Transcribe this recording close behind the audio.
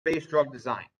structure-based drug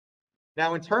design.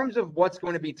 Now, in terms of what's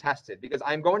going to be tested, because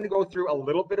I'm going to go through a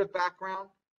little bit of background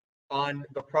on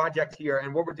the project here,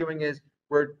 and what we're doing is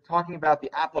we're talking about the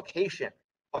application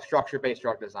of structure-based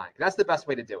drug design. That's the best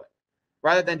way to do it,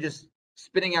 rather than just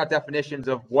spitting out definitions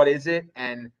of what is it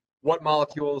and what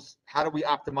molecules, how do we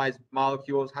optimize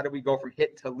molecules, how do we go from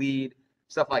hit to lead,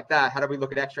 stuff like that, how do we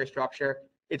look at X-ray structure.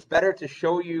 It's better to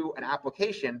show you an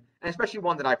application, and especially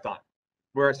one that I've done,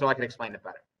 so I can explain it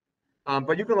better.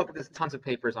 But you can look at this, tons of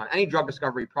papers on any drug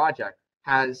discovery project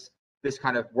has this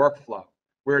kind of workflow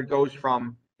where it goes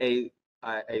from a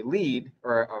lead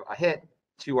or a hit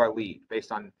to our lead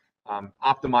based on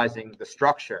optimizing the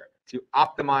structure, to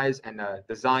optimize and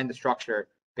design the structure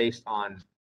based on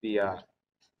the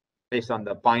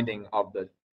binding of the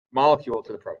molecule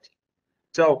to the protein.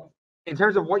 So in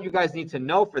terms of what you guys need to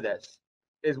know for this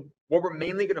is what we're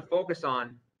mainly going to focus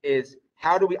on is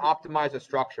how do we optimize a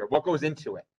structure, what goes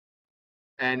into it.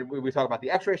 And we talk about the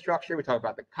X-ray structure, we talk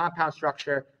about the compound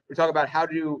structure, we talk about how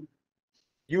to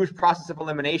use process of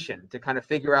elimination to kind of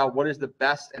figure out what is the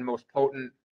best and most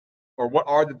potent, or what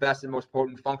are the best and most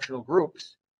potent functional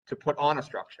groups to put on a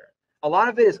structure. A lot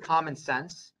of it is common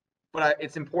sense, but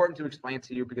it's important to explain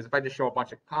to you because if I just show a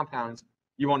bunch of compounds,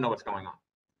 you won't know what's going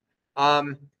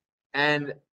on.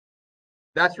 And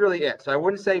that's really it. So I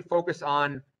wouldn't say focus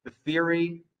on the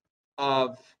theory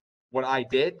of what I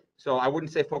did. So I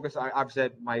wouldn't say focus. I've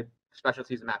said my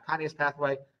specialty is the MAP kinase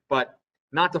pathway, but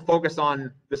not to focus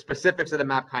on the specifics of the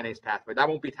MAP kinase pathway. That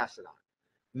won't be tested on.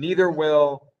 Neither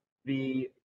will the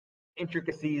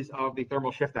intricacies of the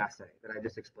thermal shift assay that I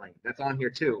just explained. That's on here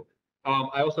too.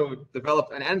 I also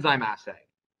developed an enzyme assay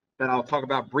that I'll talk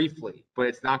about briefly, but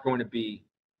it's not going to be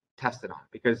tested on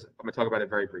because I'm going to talk about it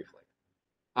very briefly.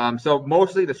 So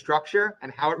mostly the structure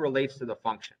and how it relates to the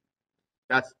function.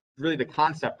 That's really the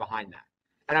concept behind that.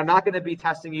 And I'm not going to be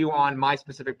testing you on my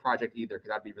specific project either because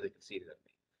that'd be really conceited of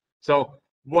me. So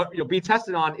what you'll be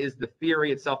tested on is the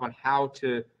theory itself on how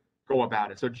to go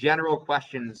about it. So general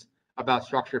questions about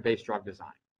structure-based drug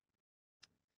design.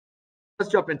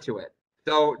 Let's jump into it.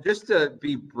 So just to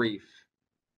be brief,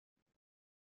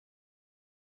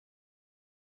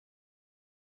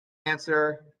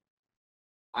 cancer,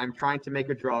 I'm trying to make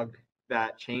a drug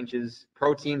that changes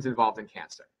proteins involved in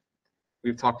cancer.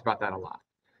 We've talked about that a lot.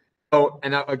 So,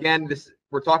 and again,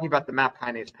 we're talking about the MAP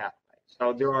kinase pathway.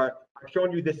 So I've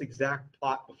shown you this exact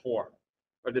plot before,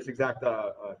 or this exact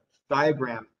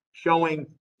diagram showing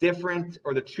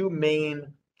the two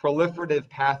main proliferative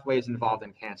pathways involved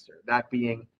in cancer, that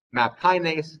being MAP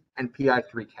kinase and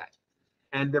PI3K.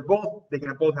 And they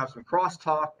can both have some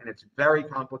crosstalk, and it's very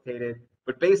complicated.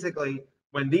 But basically,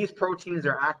 when these proteins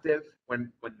are active,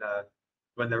 when the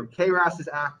KRAS is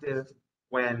active,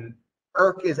 when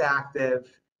ERK is active,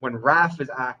 when RAF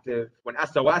is active, when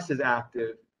SOS is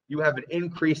active, you have an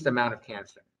increased amount of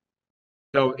cancer.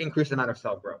 So increased amount of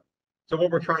cell growth. So what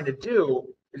we're trying to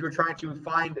do is we're trying to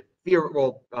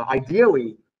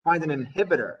ideally find an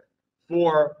inhibitor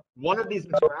for one of these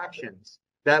interactions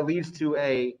that leads to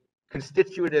a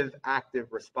constitutive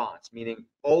active response, meaning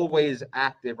always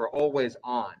active or always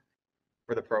on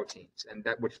for the proteins, and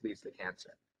that which leads to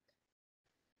cancer.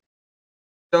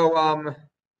 So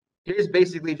here's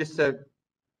basically just to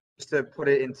put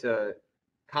it into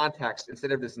context,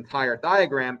 instead of this entire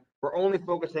diagram, we're only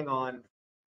focusing on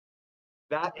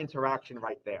that interaction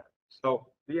right there. So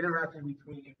the interaction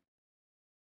between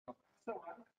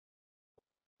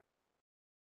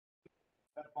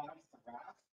that binds to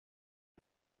RAS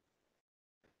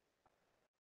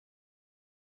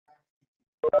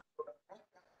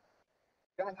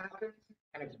that happens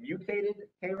and it's mutated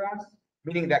KRAS,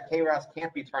 meaning that KRAS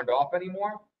can't be turned off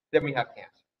anymore, then we have cancer.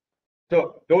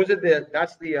 So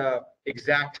that's the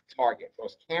exact target,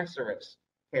 those cancerous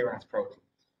KRAS proteins.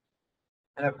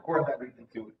 And of course that leads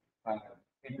into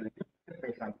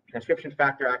based on transcription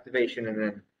factor activation and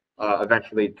then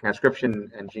eventually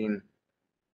transcription and gene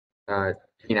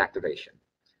activation.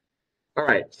 All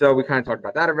right, so we kind of talked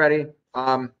about that already.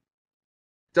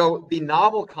 So the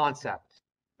novel concept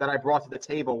that I brought to the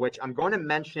table, which I'm going to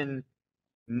mention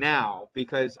now,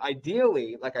 because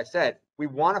ideally, like I said, we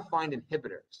want to find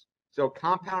inhibitors. So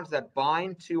compounds that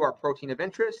bind to our protein of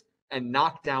interest and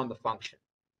knock down the function.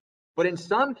 But in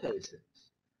some cases,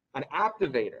 an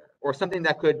activator or something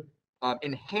that could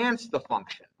enhance the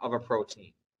function of a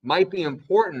protein might be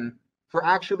important for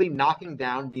actually knocking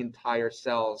down the entire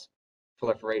cell's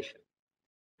proliferation.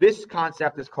 This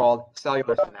concept is called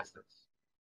cellular senescence,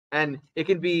 and it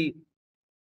can be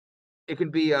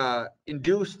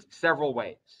induced several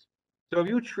ways. So if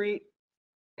you treat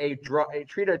a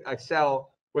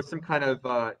cell with some kind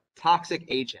of toxic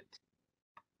agent,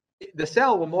 the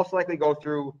cell will most likely go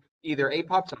through either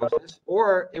apoptosis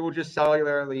or it will just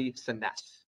cellularly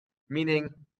senesce, meaning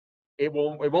it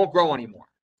won't grow anymore.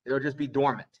 It'll just be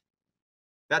dormant.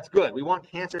 That's good. We want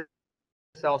cancer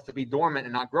cells to be dormant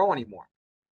and not grow anymore.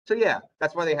 So yeah,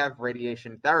 that's why they have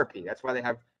radiation therapy. That's why they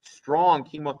have strong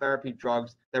chemotherapy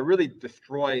drugs that really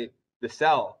destroy the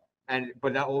cell.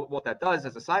 But what that does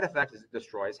as a side effect is it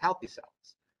destroys healthy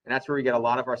cells. And that's where we get a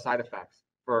lot of our side effects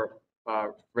for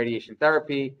radiation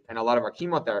therapy and a lot of our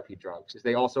chemotherapy drugs, is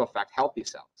they also affect healthy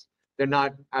cells. They're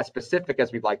not as specific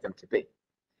as we'd like them to be.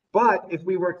 But if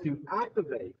we were to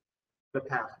activate the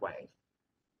pathway,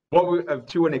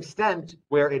 to an extent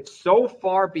where it's so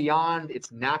far beyond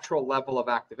its natural level of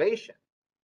activation,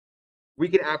 we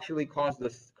could actually cause the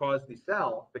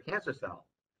cell, the cancer cell,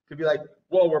 to be like,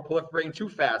 whoa, we're proliferating too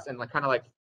fast and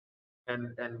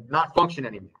and not function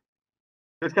anymore.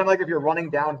 It's kind of like if you're running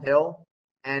downhill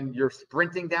and you're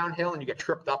sprinting downhill and you get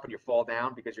tripped up and you fall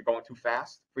down because you're going too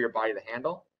fast for your body to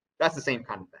handle. That's the same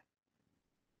kind of thing,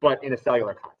 but in a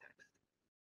cellular context.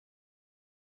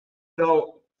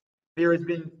 So there has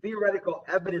been theoretical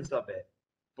evidence of it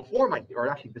before or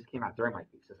actually this came out during my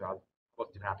thesis, so I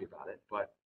wasn't too happy about it,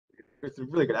 but there's some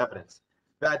really good evidence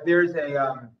that there's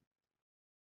a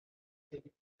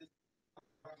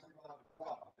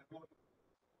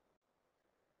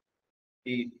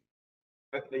the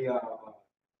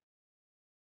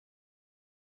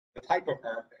type of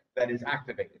ERK that is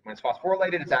activated. When it's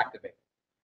phosphorylated, it's activated.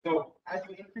 So as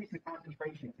you increase the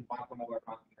concentration to micromolar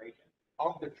concentration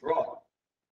of the drug,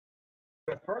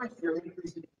 but first you're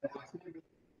increasing the activity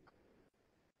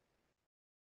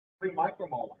 3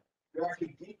 micromolar. You're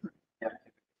actually decreasing the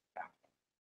activity.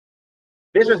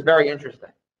 This is very interesting.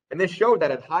 And this showed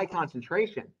that at high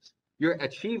concentrations, you're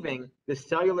achieving the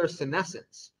cellular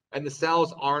senescence and the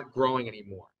cells aren't growing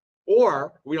anymore.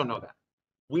 Or we don't know that.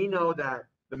 We know that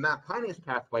the MAP kinase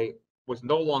pathway was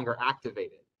no longer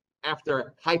activated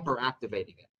after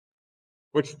hyperactivating it,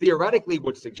 which theoretically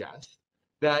would suggest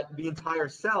that the entire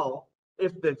cell,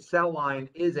 if the cell line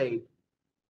is a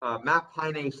MAP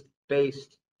kinase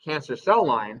based cancer cell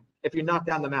line, if you knock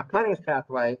down the MAP kinase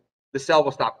pathway, the cell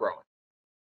will stop growing.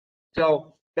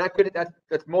 So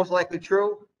that's most likely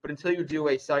true, but until you do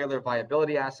a cellular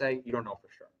viability assay, you don't know for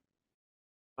sure.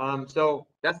 So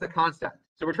that's the concept.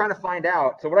 So we're trying to find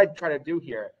out. So what I try to do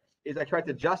here is I try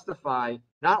to justify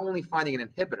not only finding an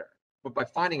inhibitor, but by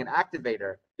finding an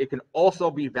activator, it can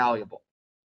also be valuable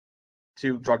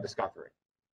to drug discovery.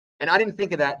 And I didn't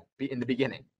think of that in the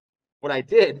beginning. What I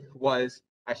did was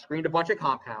I screened a bunch of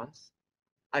compounds.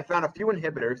 I found a few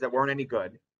inhibitors that weren't any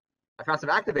good. I found some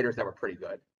activators that were pretty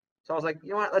good. So I was like,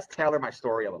 you know what, let's tailor my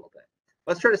story a little bit.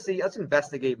 Let's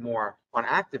investigate more on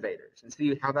activators and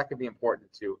see how that could be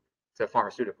important to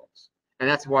pharmaceuticals. And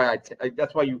that's why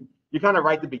that's why you kind of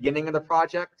write the beginning of the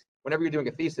project. Whenever you're doing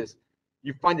a thesis,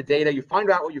 you find the data, you find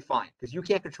out what you find, because you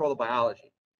can't control the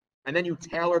biology. And then you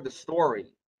tailor the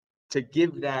story to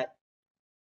give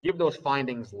those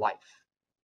findings life,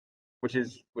 which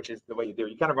is the way you do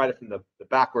it. You kind of write it from the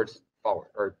backwards forward,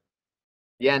 or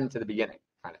the end to the beginning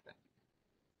kind of thing.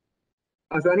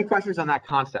 So any questions on that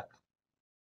concept?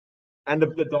 And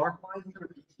the dark line here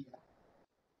with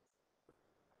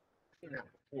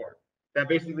EGF. That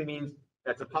basically means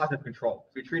that's a positive control.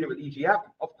 So you treat it with EGF,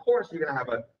 of course you're going to have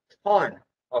a ton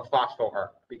of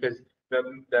phospho-ERK because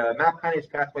the MAP kinase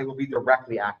pathway will be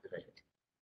directly activated.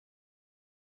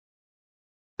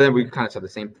 Then we kind of said the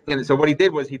same thing. And so what he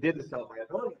did was he did the cell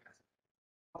viability.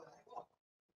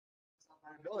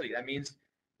 That means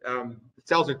the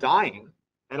cells are dying,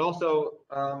 and also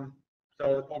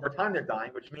so over time they're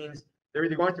dying, which means they're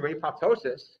either going through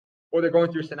apoptosis or they're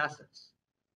going through senescence.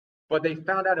 But they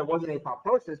found out it wasn't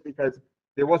apoptosis because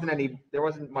there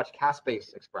wasn't much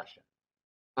caspase expression.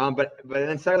 But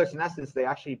in cellular senescence, they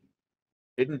actually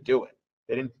didn't do it.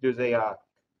 They didn't. There's a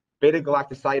beta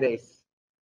galactosidase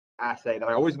assay that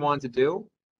I always wanted to do,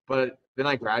 but then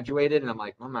I graduated and I'm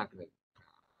like, I'm not going to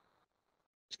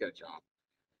just get a job.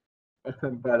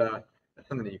 But that's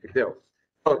something that you could do.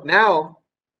 So now,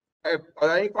 are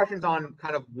there any questions on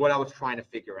kind of what I was trying to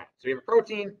figure out? So you have a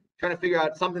protein, trying to figure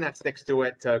out something that sticks to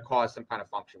it to cause some kind of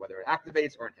function, whether it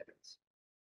activates or inhibits.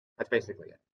 That's basically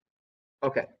it.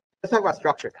 Okay, let's talk about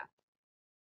structure now.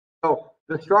 So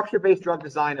the structure-based drug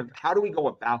design of how do we go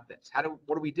about this?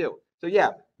 What do we do? So yeah,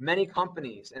 many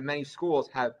companies and many schools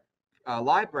have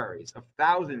libraries of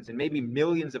thousands and maybe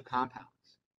millions of compounds.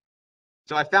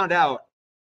 So I found out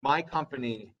my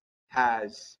company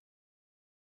has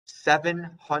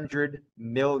 700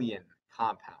 million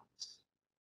compounds.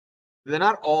 They're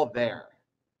not all there,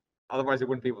 otherwise it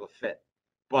wouldn't be able to fit.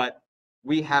 But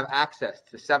we have access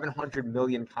to 700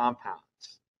 million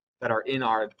compounds that are in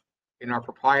our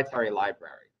proprietary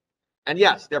library. And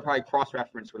yes, they're probably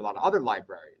cross-referenced with a lot of other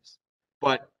libraries,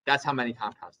 but that's how many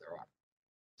compounds there are.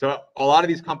 So a lot of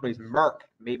these companies, Merck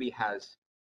maybe has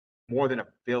more than 1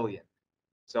 billion.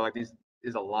 So like these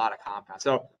is a lot of compounds.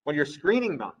 So when you're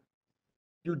screening them,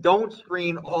 you don't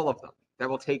screen all of them. That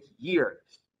will take years.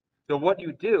 So what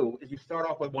you do is you start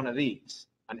off with one of these,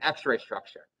 an X-ray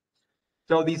structure.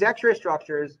 So these X-ray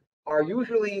structures are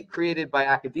usually created by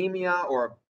academia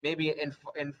or maybe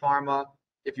in pharma.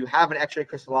 If you have an X-ray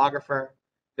crystallographer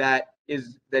that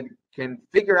can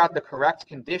figure out the correct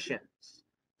conditions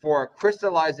for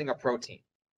crystallizing a protein.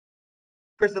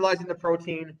 Crystallizing the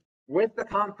protein with the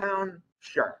compound,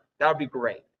 sure, that would be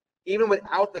great. Even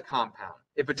without the compound,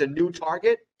 if it's a new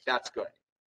target, that's good.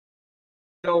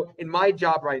 So in my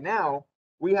job right now,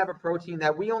 we have a protein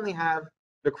that we only have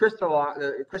the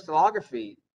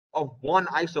crystallography of one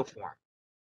isoform.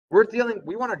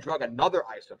 We want to drug another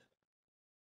isoform.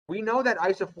 We know that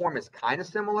isoform is kind of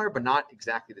similar, but not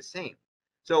exactly the same.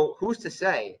 So who's to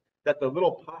say that the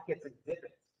little pockets and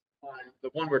divots on the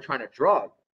one we're trying to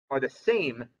drug are the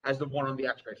same as the one on the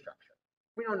X-ray structure?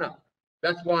 We don't know.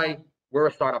 That's why we're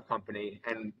a startup company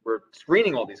and we're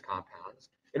screening all these compounds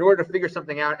in order to figure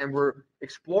something out, and we're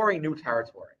exploring new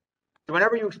territory. So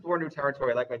whenever you explore new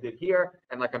territory like I did here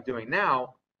and like I'm doing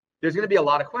now, there's going to be a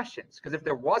lot of questions, because if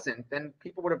there wasn't, then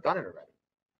people would have done it already.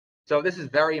 So this is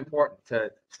very important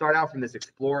to start out from this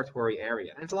exploratory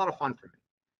area, and it's a lot of fun for me.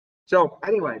 So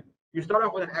anyway, you start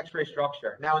off with an X-ray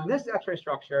structure. Now in this X-ray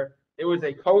structure, it was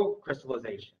a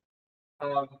co-crystallization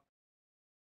of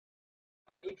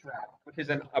HRAS, which is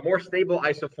a more stable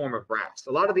isoform of RAS.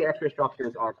 A lot of the X-ray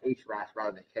structures are HRAS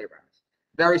rather than KRAS.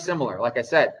 Very similar. Like I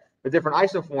said, the different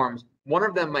isoforms, one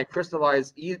of them might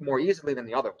crystallize more easily than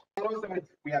the other one. Also,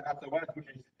 we have SOS, which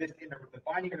is the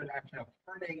binding interaction of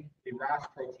turning the RAS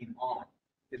protein on.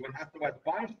 Is when SOS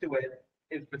binds to it,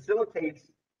 it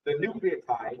facilitates the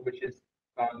nucleotide, which is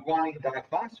guanine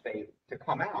diphosphate, to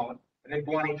come out, and then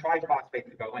guanine triphosphate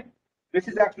to go in. This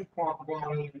is actually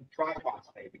guanine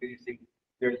triphosphate, because you see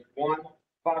there's one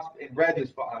phosphate, in red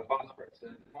is phosphorus, so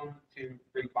 1, 2,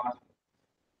 3 phosphorus.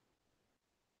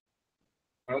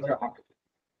 Those are oxygen.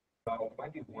 So it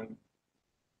might be one.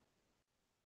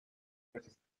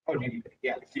 Oh, GDP.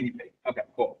 Yeah, it's GDP. Okay,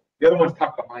 cool. The other one's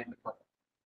tucked behind the purple.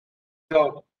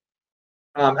 So,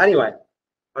 anyway.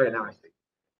 Oh, yeah, now I see.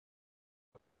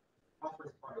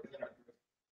 Phosphorus part of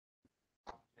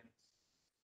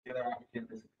the other oxygen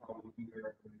is probably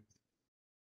here.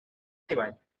 Anyway,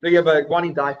 so you have a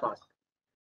guanine diphosphate.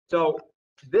 So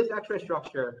this X-ray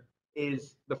structure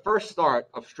is the first start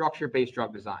of structure-based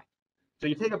drug design. So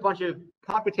you take a bunch of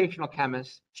computational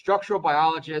chemists, structural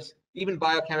biologists, even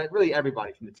biochemists, really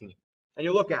everybody from the team, and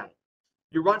you look at it.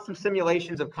 You run some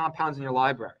simulations of compounds in your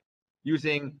library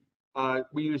using, I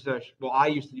used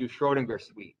to use Schrodinger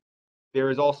suite. There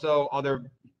is also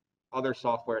other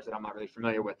softwares that I'm not really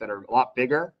familiar with that are a lot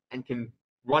bigger and can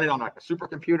run it on like a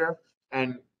supercomputer,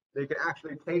 and they can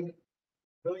actually take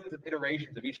millions of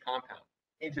iterations of each compound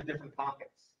into different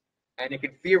pockets, and it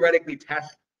can theoretically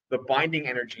test the binding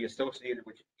energy associated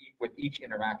with each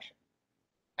interaction.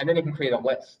 And then it can create a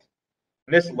list.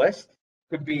 And this list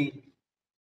could be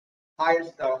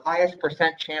highest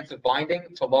percent chance of binding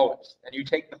to lowest. And you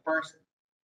take the first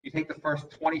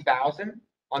 20,000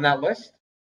 on that list,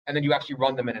 and then you actually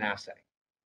run them in an assay.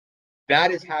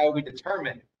 That is how we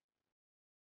determine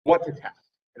what to test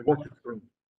and what to screen.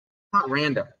 It's not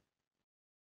random.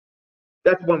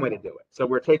 That's one way to do it. So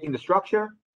we're taking the structure,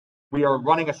 we are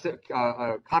running a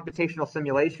computational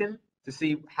simulation to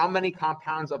see how many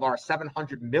compounds of our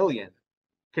 700 million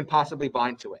can possibly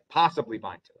bind to it.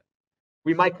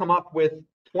 We might come up with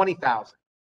 20,000.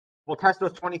 We'll test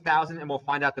those 20,000 and we'll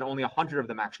find out that only 100 of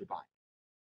them actually bind.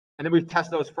 And then we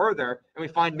test those further and we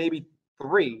find maybe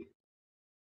 3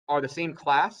 are the same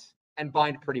class and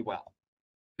bind pretty well.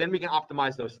 Then we can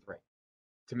optimize those 3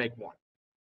 to make 1.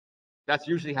 That's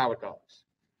usually how it goes.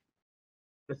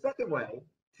 The second way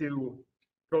to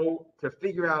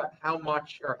figure out how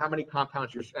much or how many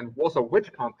compounds and also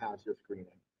which compounds you're screening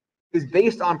is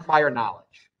based on prior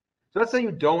knowledge. So let's say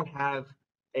you don't have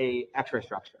a X-ray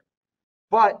structure,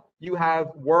 but you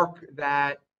have work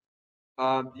that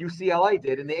UCLA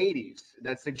did in the 80s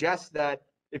that suggests that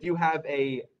if you have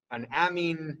an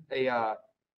amine, a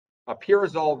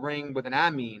pyrazole ring with an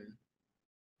amine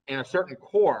and a certain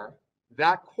core,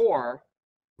 that core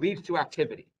leads to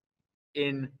activity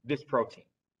in this protein.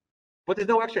 But there's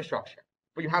no X-ray structure,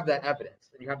 but you have that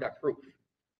evidence and you have that proof.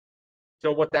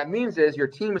 So what that means is your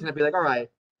team is going to be like, all right,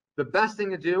 the best thing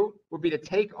to do would be to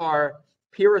take our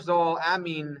pyrazole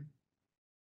amine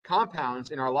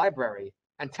compounds in our library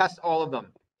and test all of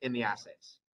them in the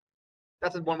assays.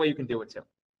 That's one way you can do it too.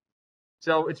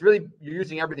 So it's really, you're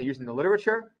using everything. You're using the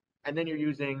literature, and then you're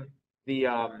using the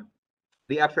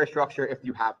X-ray structure if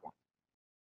you have one.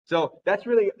 So that's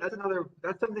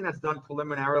something that's done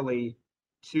preliminarily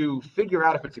to figure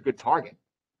out if it's a good target.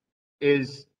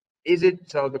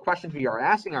 So the questions we are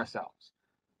asking ourselves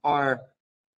are,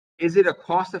 is it a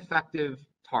cost-effective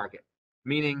target?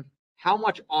 Meaning, how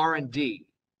much R&D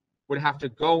would have to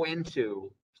go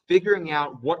into figuring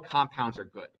out what compounds are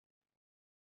good?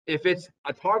 If it's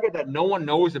a target that no one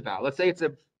knows about, let's say it's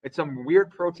some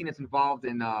weird protein that's involved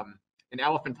in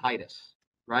elephantitis,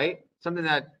 right? Something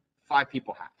that 5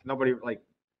 people have. Nobody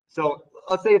so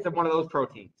let's say it's one of those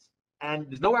proteins, and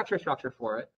there's no X-ray structure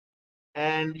for it,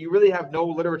 and you really have no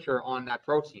literature on that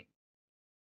protein.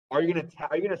 Are you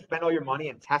gonna spend all your money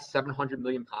and test 700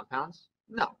 million compounds?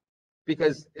 No,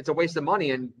 because it's a waste of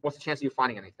money. And what's the chance of you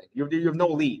finding anything? You have no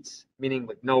leads, meaning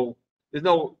there's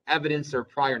no evidence or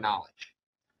prior knowledge.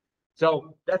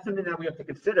 So that's something that we have to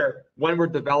consider when we're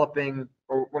developing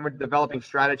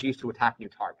strategies to attack new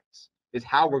targets. Is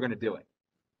how we're going to do it,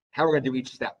 how we're going to do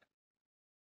each step.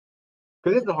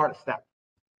 Because this is the hardest step.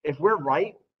 If we're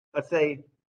right, let's say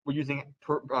we're using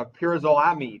pyrazole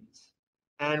amines,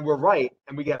 and we're right,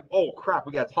 and we get, oh crap,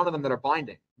 we got a ton of them that are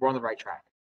binding, we're on the right track.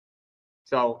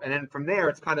 So, and then from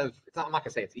there, I'm not going to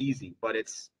say it's easy, but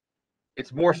it's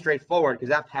more straightforward because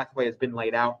that pathway has been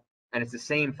laid out, and it's the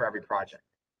same for every project.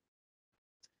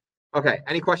 Okay,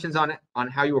 any questions on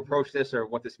how you approach this or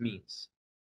what this means?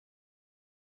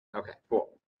 Okay,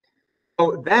 cool.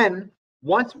 So then,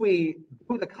 once we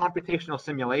do the computational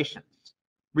simulations,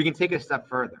 we can take it a step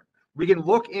further. We can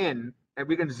look in and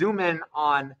we can zoom in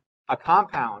on a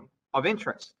compound of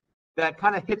interest that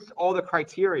kind of hits all the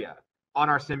criteria on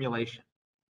our simulation,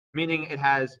 meaning it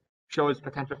shows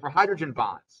potential for hydrogen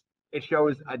bonds. It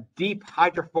shows a deep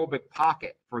hydrophobic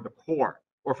pocket for the core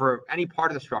or for any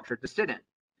part of the structure to sit in.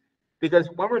 Because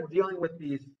when we're dealing with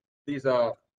these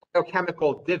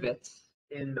biochemical divots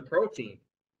in the protein,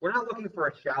 we're not looking for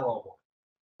a shallow one.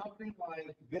 Something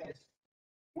like this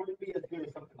wouldn't be as good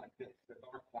as something like this, the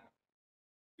dark black.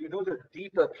 Those are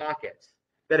deeper pockets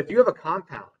that if you have a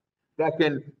compound that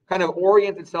can kind of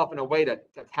orient itself in a way to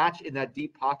attach in that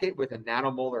deep pocket with a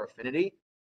nanomolar affinity,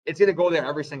 it's going to go there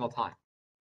every single time.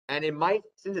 And it might,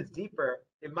 since it's deeper,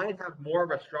 it might have more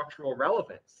of a structural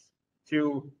relevance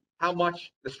to how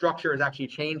much the structure is actually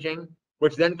changing,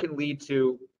 which then can lead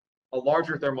to a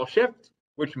larger thermal shift,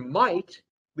 which might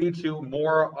lead to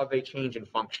more of a change in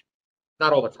function.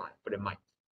 Not all the time, but it might.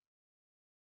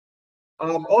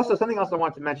 Also, something else I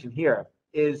want to mention here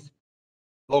is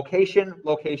location,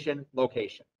 location,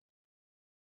 location.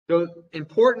 So an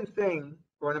important thing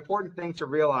to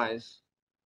realize,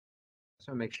 I just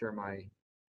want to make sure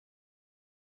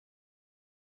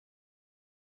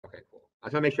okay, cool. I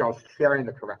just want to make sure I was sharing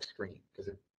the correct screen because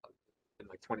it's been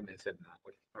like 20 minutes in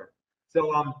that.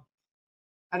 So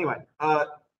anyway,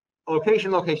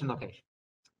 location, location, location.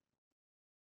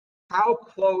 How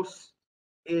close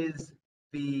is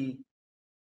the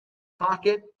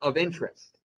pocket of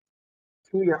interest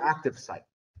to your active site?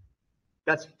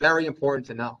 That's very important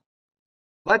to know.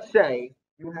 Let's say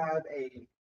you have a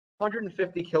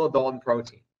 150 kilodalton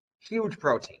protein, huge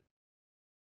protein.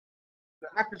 The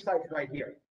active site is right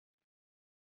here.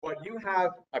 But you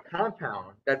have a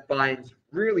compound that binds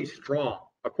really strong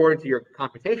according to your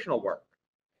computational work.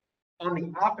 On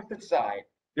the opposite side,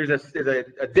 there's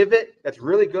a divot that's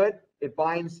really good. It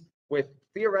binds with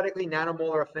theoretically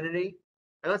nanomolar affinity.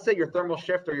 And let's say your thermal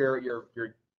shift or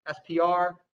your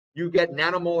SPR, you get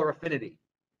nanomolar affinity.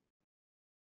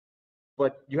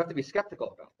 But you have to be skeptical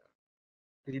about that.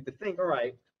 Because you have to think, all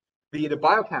right, the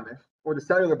biochemist or the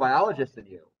cellular biologist in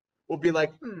you will be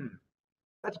like,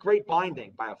 that's great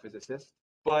binding, biophysicist,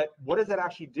 but what does that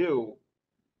actually do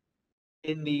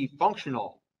in the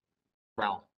functional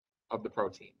realm of the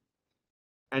protein?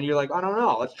 And you're like, I don't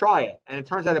know, let's try it. And it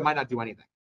turns out it might not do anything.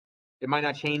 It might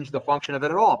not change the function of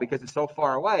it at all because it's so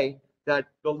far away that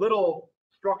the little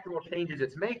structural changes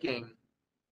it's making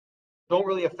don't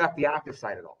really affect the active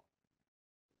site at all.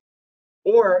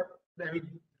 Or, I mean,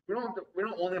 we don't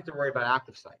only have to worry about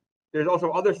active site. There's also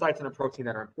other sites in a protein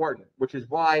that are important, which is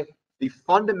why the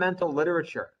fundamental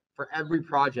literature for every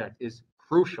project is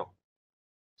crucial.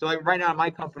 So like right now in my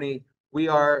company, we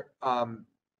are going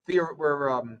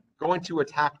to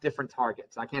attack different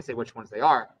targets. I can't say which ones they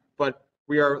are, but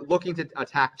we are looking to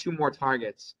attack 2 more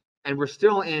targets, and we're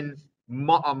still in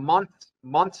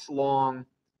months long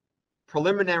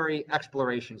preliminary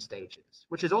exploration stages,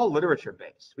 which is all literature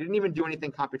based. We didn't even do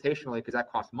anything computationally because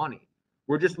that costs money.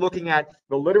 We're just looking at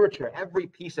the literature, every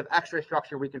piece of X-ray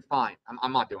structure we can find.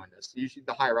 I'm not doing this. Usually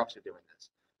the higher ups are doing this.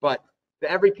 But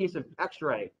every piece of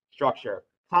X-ray structure,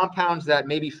 compounds that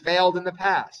maybe failed in the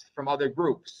past from other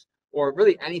groups, or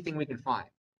really anything we can find.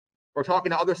 We're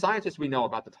talking to other scientists we know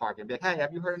about the target. Be like, hey,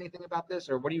 have you heard anything about this?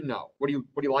 Or what do you know? What do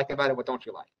you like about it? What don't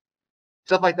you like?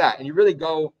 Stuff like that. And you really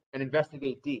go and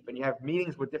investigate deep. And you have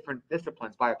meetings with different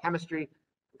disciplines: biochemistry,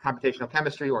 computational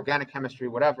chemistry, organic chemistry,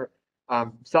 whatever,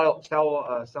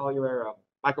 cellular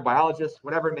microbiologists,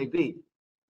 whatever it may be,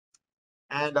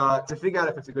 and to figure out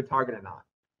if it's a good target or not.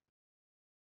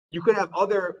 You could have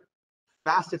other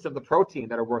facets of the protein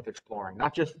that are worth exploring,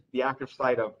 not just the active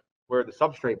site of where the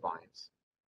substrate binds,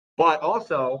 but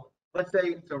also, let's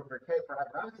say, so for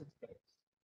Abraxan's case,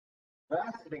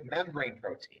 Abraxan is a membrane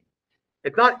protein.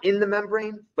 It's not in the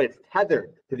membrane, but it's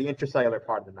tethered to the intracellular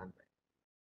part of the membrane.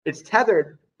 It's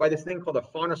tethered by this thing called a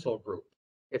farnesyl group.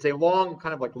 It's a long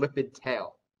kind of like lipid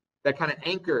tail that kind of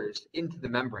anchors into the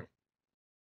membrane.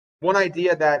 One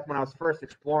idea that when I was first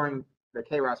exploring the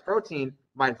KRAS protein,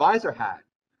 my advisor had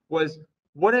was,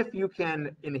 what if you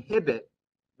can inhibit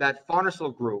that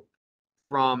farnesyl group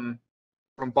from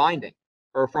binding,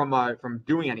 or from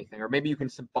doing anything, or maybe you can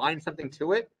bind something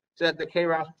to it so that the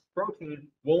KRAS protein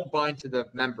won't bind to the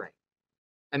membrane,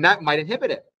 and that might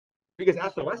inhibit it because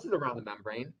SOS is around the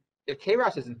membrane. If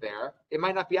KRAS isn't there, it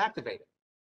might not be activated.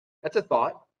 That's a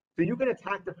thought. So you can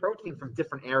attack the protein from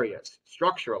different areas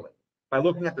structurally by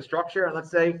looking at the structure, and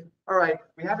let's say, all right,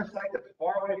 we have a site that's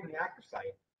far away from the active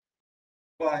site,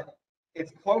 but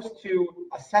it's close to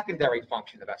a secondary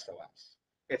function of SOS.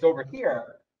 It's over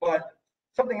here, but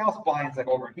something else binds like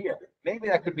over here. Maybe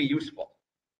that could be useful.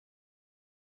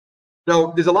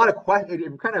 So there's a lot of questions.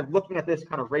 Kind of looking at this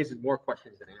kind of raises more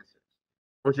questions than answers,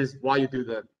 which is why you do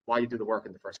the work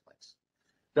in the first place.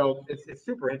 So it's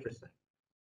super interesting.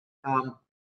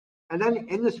 And then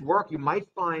in this work, you might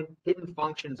find hidden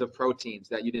functions of proteins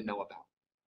that you didn't know about.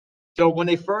 So when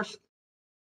they first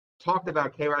talked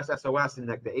about KRAS SOS in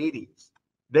like the 80s,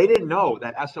 they didn't know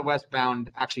that SOS bound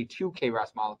actually 2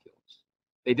 KRAS molecules.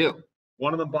 They do.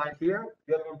 One of them binds here,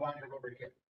 the other one binds over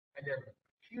here. And they're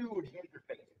huge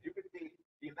interfaces. You can see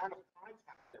the amount of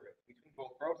contact there is between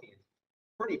both proteins.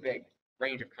 Pretty big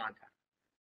range of contact.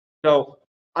 So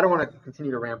I don't want to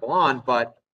continue to ramble on,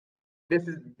 but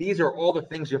these are all the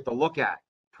things you have to look at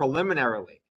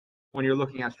preliminarily when you're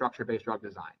looking at structure-based drug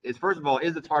design. Is, first of all,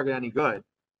 is the target any good,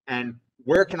 and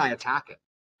where can I attack it,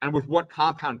 and with what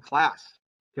compound class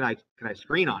can I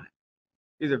screen on it?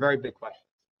 These are very big questions.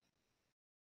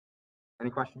 Any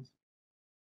questions?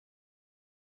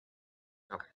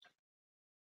 Okay.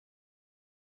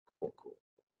 Cool.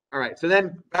 All right. So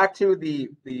then back to we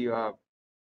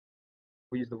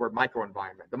use the word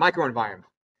microenvironment. The microenvironment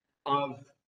of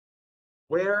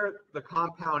where the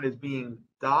compound is being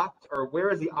docked, or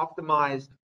where is the optimized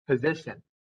position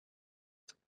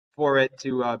for it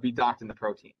to be docked in the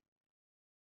protein.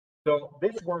 So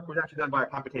this work was actually done by a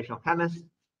computational chemist,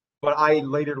 but I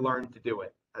later learned to do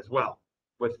it as well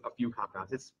with a few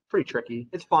compounds. It's pretty tricky.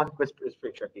 It's fun, but it's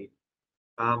pretty tricky.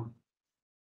 Something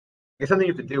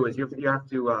you have to do is you have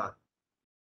to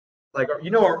like, a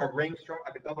ring structure,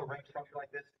 like a double ring structure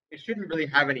like this. It shouldn't really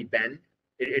have any bend.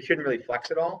 It shouldn't really flex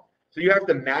at all. So you have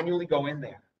to manually go in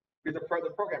there. Because the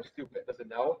program's stupid, it doesn't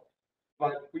know.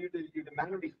 But you have to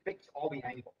manually fix all the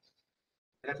angles.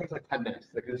 And that takes like 10 minutes.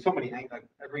 Like, there's so many angles, like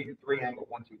every 3 angle,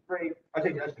 1, 2, 3. I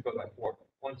think it actually goes like 4.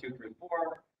 1, 2, 3,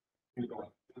 4. You go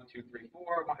 1, 2, 3,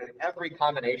 4. Every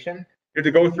combination, you have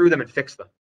to go through them and fix them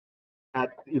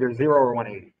at either 0 or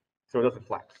 180. So it doesn't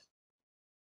flex.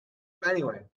 But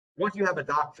anyway, once you have a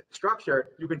docked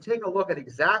structure, you can take a look at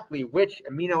exactly which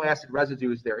amino acid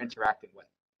residues they're interacting with.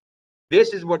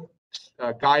 This is what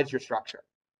guides your structure.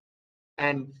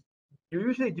 And you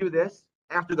usually do this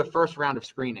after the first round of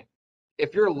screening.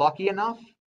 If you're lucky enough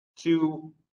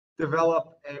to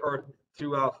develop or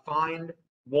to find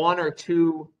 1 or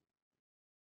 2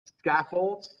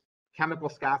 scaffolds, chemical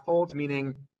scaffolds,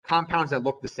 meaning compounds that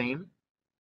look the same.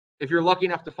 If you're lucky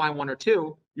enough to find 1 or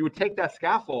 2, you would take that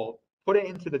scaffold, put it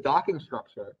into the docking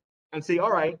structure, and see,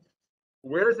 all right,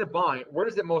 where does it bind? Where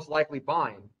does it most likely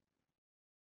bind?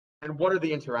 And what are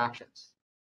the interactions?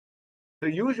 So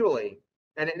usually,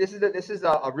 and this is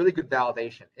a really good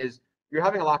validation, is you're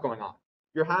having a lot going on.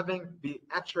 You're having the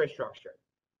X-ray structure.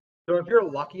 So if you're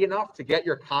lucky enough to get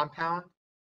your compound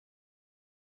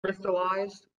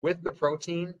crystallized with the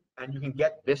protein and you can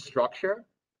get this structure,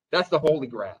 that's the holy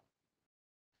grail.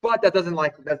 But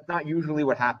that's not usually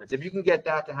what happens. If you can get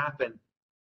that to happen,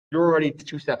 you're already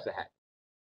 2 steps ahead.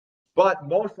 But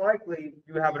most likely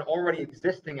you have an already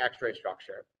existing X-ray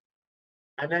structure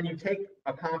And then you take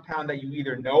a compound that you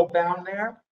either know bound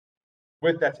there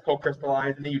with that's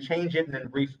co-crystallized, and then you change it and then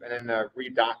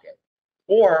redock it.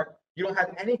 Or you don't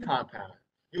have any compound.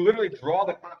 You literally draw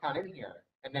the compound in here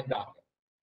and then dock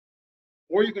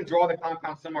it. Or you can draw the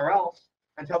compound somewhere else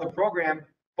and tell the program,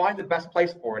 find the best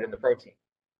place for it in the protein.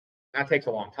 That takes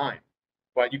a long time,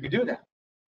 but you can do that.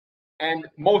 And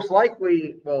most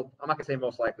likely, well, I'm not gonna say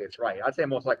most likely it's right. I'd say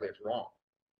most likely it's wrong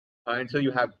until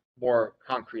you have more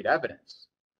concrete evidence.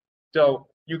 So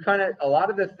you kind of, a lot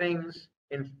of the things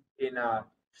in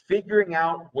figuring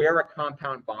out where a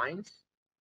compound binds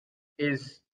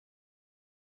is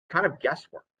kind of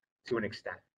guesswork to an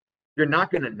extent. You're not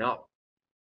going to know,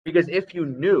 because if you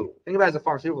knew, think about it as a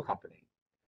pharmaceutical company.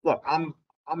 Look, I'm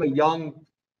a young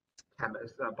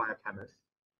chemist, biochemist,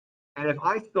 and if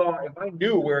I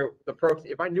knew where the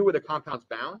protein, if I knew where the compound's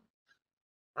bound,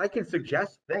 I can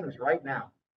suggest things right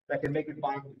now that can make it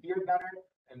bind here better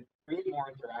and create more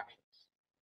interactions.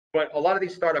 But a lot of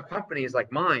these startup companies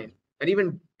like mine, and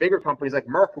even bigger companies like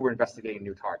Merck who are investigating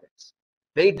new targets,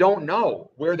 they don't know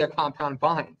where their compound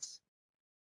binds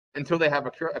until they have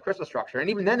a crystal structure. And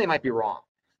even then they might be wrong,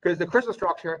 because the crystal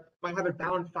structure might have it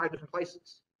bound 5 different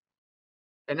places.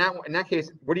 And in that case,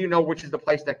 what do you know which is the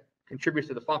place that contributes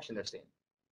to the function they're seeing?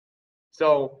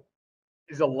 So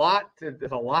there's a lot to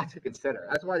consider.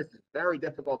 That's why it's very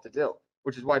difficult to do,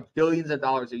 which is why billions of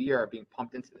dollars a year are being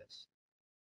pumped into this.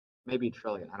 Maybe a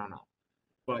trillion, I don't know,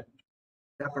 but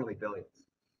definitely billions.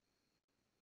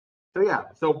 So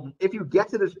yeah, so if you get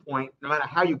to this point, no matter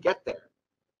how you get there,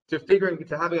 to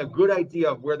having a good idea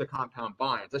of where the compound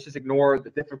binds, let's just ignore the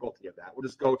difficulty of that. We'll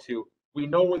just go to, we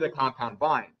know where the compound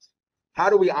binds. How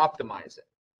do we optimize it?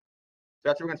 So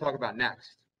that's what we're going to talk about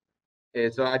next.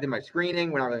 So I did my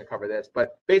screening. We're not really going to cover this,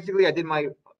 but basically I did my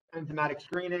enzymatic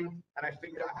screening and I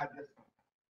figured out how to do this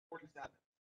 47.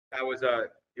 That was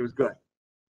it was good.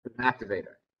 It was an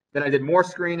activator. Then I did more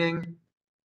screening,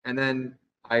 and then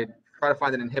I tried to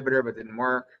find an inhibitor, but it didn't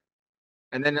work.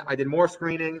 And then I did more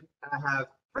screening, and I have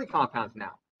 3 compounds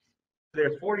now.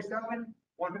 There's 47,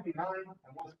 159, and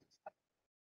 167.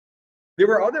 There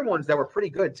were other ones that were pretty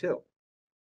good too.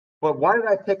 But why did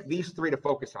I pick these 3 to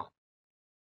focus on?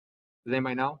 Does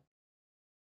anybody know?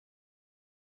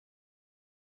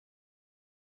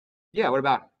 Yeah, what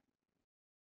about it?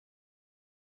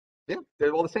 Yeah,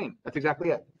 they're all the same. That's exactly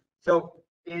it. So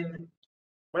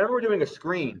whenever we're doing a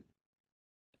screen,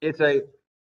 it's really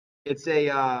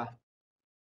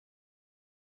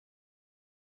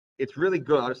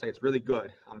good. I'll just say it's really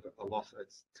good.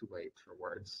 It's too late for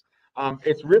words.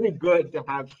 It's really good to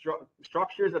have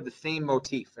structures of the same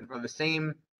motif and of the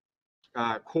same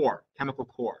core, chemical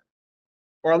core,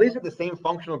 or at least at the same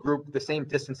functional group, the same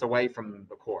distance away from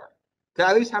the core, to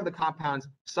at least have the compounds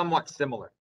somewhat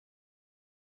similar.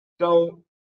 So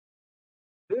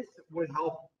this would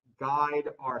help guide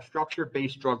our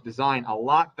structure-based drug design a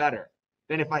lot better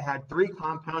than if I had 3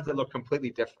 compounds that look completely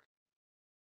different.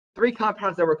 3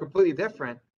 compounds that were completely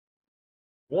different.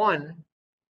 1,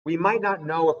 we might not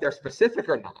know if they're specific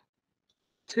or not.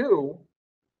 2,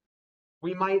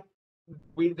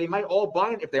 they might all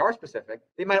bind, if they are specific,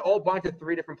 they might all bind to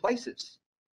 3 different places.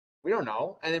 We don't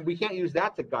know, and then we can't use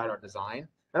that to guide our design.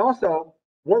 And also,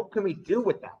 what can we do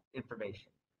with that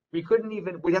information? We'd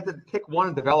have to pick one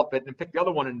and develop it, and pick the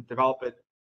other one and develop it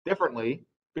differently,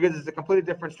 because it's a completely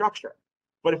different structure.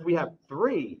 But if we have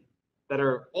 3 that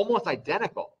are almost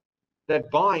identical, that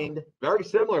bind very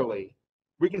similarly,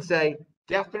 we can say,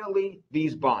 definitely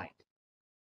these bind.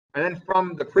 And then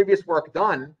from the previous work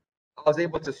done, I was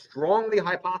able to strongly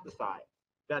hypothesize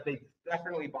that they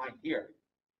definitely bind here.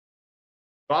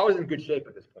 So I was in good shape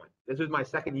at this point. This was my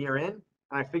 2nd year in, and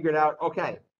I figured out,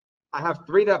 okay, I have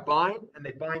 3 that bind, and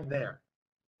they bind there.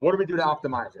 What do we do to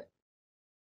optimize it?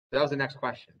 That was the next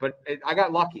question. But I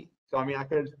got lucky. So I mean, I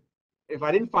could, if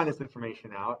I didn't find this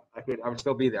information out, I would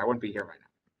still be there. I wouldn't be here right now.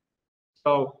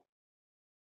 So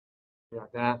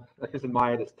yeah, let's just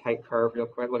admire this tight curve real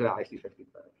quick. Look at that IC50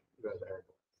 curve. Look at that.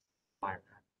 Admire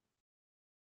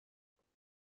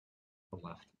that.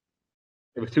 Left.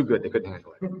 It was too good. They couldn't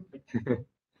handle it.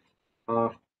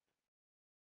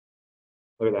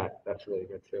 Look at that. That's really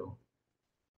good too.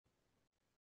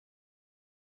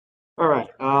 All right.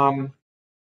 Oh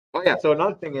yeah. So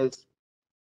another thing is,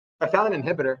 I found an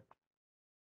inhibitor.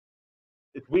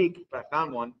 It's weak, but I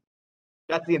found one.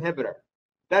 That's the inhibitor.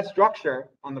 That structure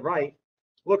on the right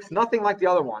looks nothing like the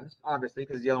other ones, obviously,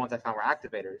 because the other ones I found were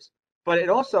activators. But it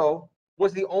also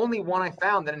was the only one I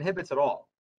found that inhibits at all.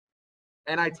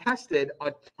 And I tested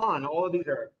a ton. All of these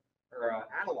are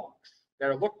analogs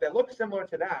that look similar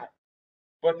to that,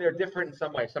 but they're different in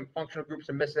some way. Some functional groups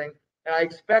are missing. And I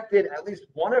expected at least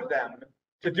one of them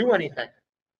to do anything,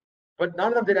 but none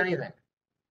of them did anything,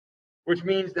 which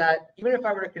means that even if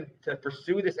I were to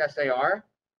pursue this SAR,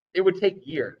 it would take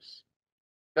years.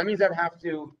 That means I'd have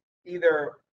to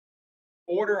either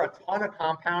order a ton of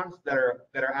compounds that are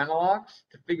analogs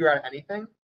to figure out anything,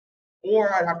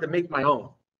 or I'd have to make my own,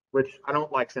 which I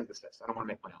don't like synthesis. I don't want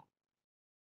to make my own.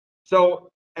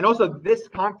 So, and also this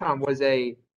compound was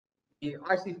the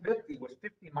IC50 was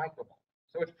 50 micromolar,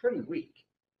 so it's pretty weak.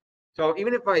 So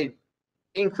even if I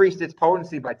increased its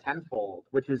potency by tenfold,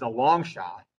 which is a long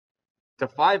shot, to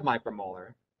 5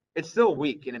 micromolar, it's still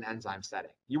weak in an enzyme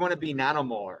setting. You want to be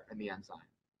nanomolar in the enzyme.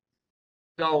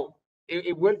 So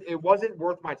it wasn't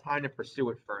worth my time to pursue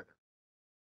it further.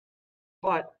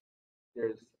 But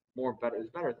there's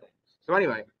better things. So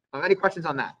anyway, any questions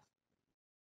on that?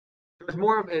 There's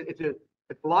more of it's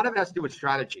a lot of it has to do with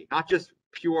strategy, not just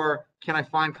pure can I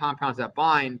find compounds that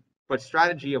bind, but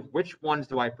strategy of which ones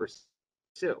do I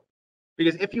pursue.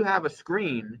 Because if you have a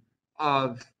screen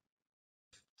of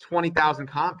 20,000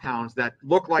 compounds that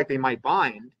look like they might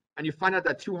bind, and you find out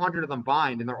that 200 of them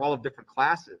bind and they're all of different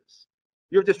classes,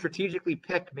 you have to strategically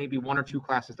pick maybe 1 or 2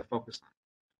 classes to focus on.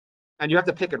 And you have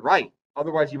to pick it right.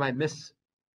 Otherwise, you might miss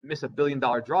a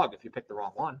billion-dollar drug if you pick the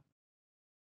wrong one.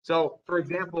 So, for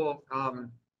example,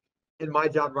 in my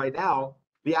job right now,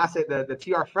 the assay, the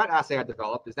TR fret assay I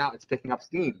developed it's picking up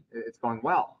steam. It's going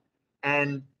well.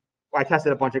 And I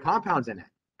tested a bunch of compounds in it.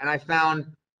 And I found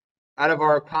out of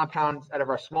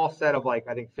our small set of like,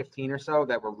 I think 15 or so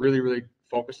that we're really, really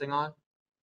focusing on,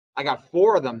 I got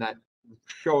 4 of them that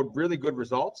showed really good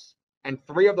results. And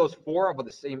 3 of those 4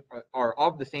 are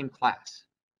of the same class.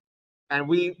 And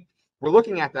we were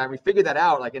looking at that and we figured that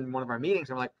out like in one of our meetings.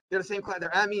 And we're like, they're the same class, they're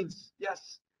amines,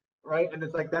 yes. Right. And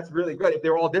it's like, that's really good. If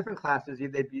they were all different classes,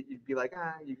 you'd be like,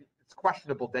 it's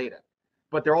questionable data.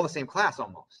 But they're all the same class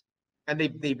almost. And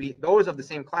those of the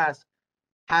same class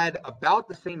had about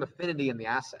the same affinity in the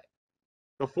assay.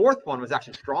 The 4th one was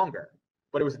actually stronger,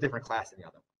 but it was a different class than the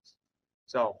other ones.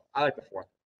 So I like the 4th.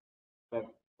 So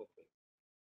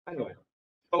anyway,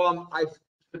 so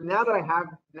now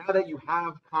that you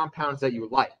have compounds that you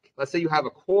like, let's say you have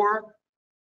a core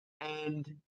and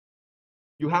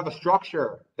you have a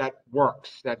structure that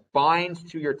works, that binds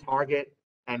to your target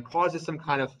and causes some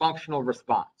kind of functional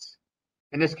response.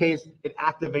 In this case, it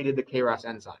activated the KRAS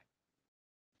enzyme.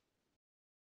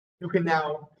 You can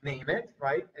now name it,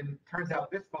 right? And it turns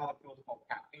out this molecule is called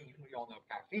caffeine. We all know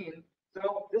caffeine.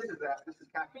 So this is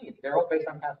caffeine. They're all based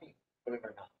on caffeine, believe it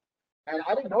or not. And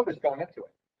I didn't know this going into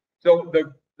it. So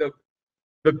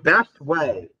the best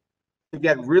way to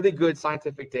get really good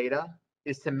scientific data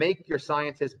is to make your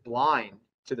scientists blind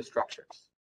to the structures.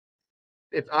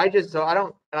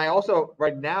 I also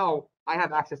right now I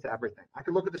have access to everything. I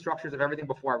can look at the structures of everything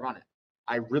before I run it.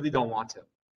 I really don't want to,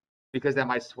 because that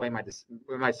might sway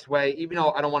even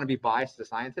though I don't want to be biased as a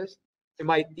scientist, it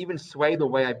might even sway the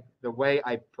way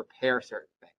I prepare certain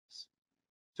things.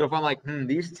 So if I'm like,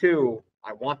 these 2,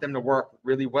 I want them to work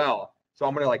really well. So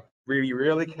I'm going to like be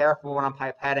really careful when I'm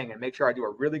pipetting and make sure I do a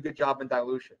really good job in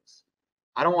dilutions.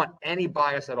 I don't want any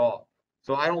bias at all.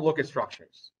 So I don't look at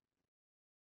structures.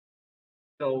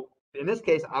 So in this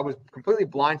case, I was completely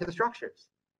blind to the structures.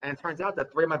 And it turns out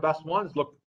that 3 of my best ones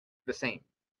look the same.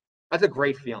 That's a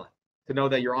great feeling to know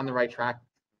that you're on the right track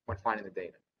when finding the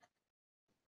data.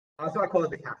 So I call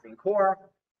it the caffeine core.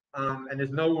 And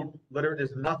there's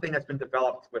nothing that's been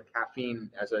developed with caffeine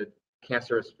as a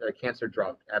cancer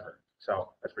drug ever.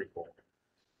 So that's pretty cool.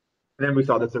 And then we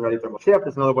saw this already thermal shift.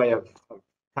 It's another way of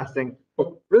testing.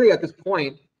 But really at this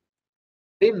point,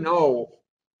 they know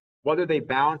whether they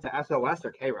bound to SOS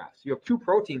or KRAS. You have 2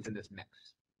 proteins in this mix,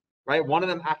 right? One of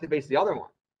them activates the other one.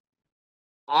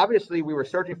 Obviously, we were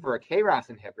searching for a KRAS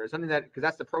inhibitor, something because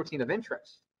that's the protein of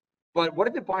interest. But what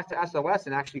if it binds to SOS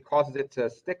and actually causes it to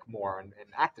stick more and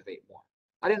activate more?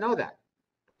 I didn't know that.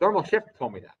 Thermal shift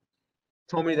told me that.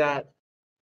 Told me that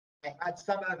I had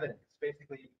some evidence,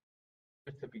 basically,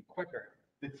 just to be quicker.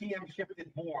 The TM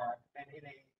shifted more and in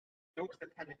a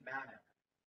dose-dependent manner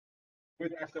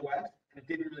with SOS, and it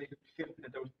didn't really shift in a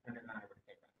dose-dependent manner with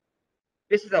KRAS.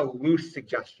 This is a loose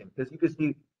suggestion because you can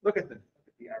see. Look at the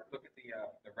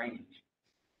range,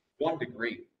 1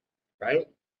 degree, right?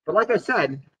 But like I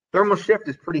said, thermal shift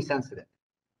is pretty sensitive.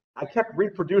 I kept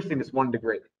reproducing this 1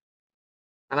 degree,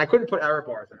 and I couldn't put error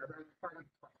bars in it.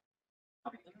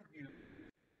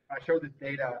 I showed this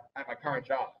data at my current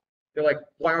job. They're like,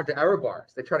 why aren't there error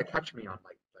bars? They try to catch me on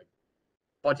like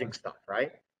fudging stuff,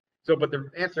 right? So, but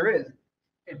the answer is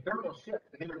in thermal shift.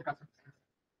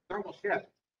 Thermal shift,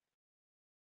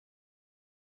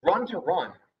 run to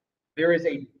run, there is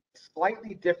a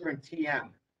slightly different TM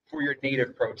for your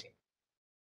native protein.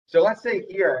 So let's say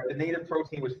here, the native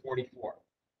protein was 44.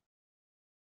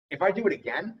 If I do it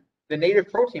again, the native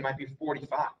protein might be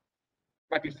 45,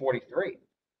 might be 43.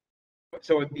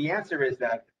 So the answer is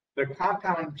that the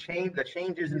compound change, the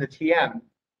changes in the TM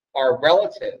are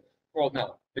relative. Well,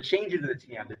 no, the changes in the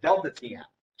TM, the delta TM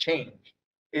change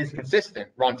is consistent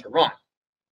run to run,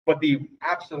 but the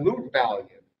absolute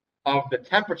value of the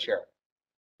temperature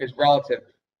is relative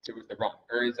to the run,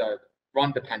 or is a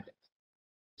run dependent.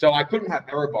 So I couldn't have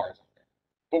error bars on there.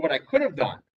 But what I could have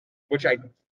done, which I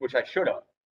should have,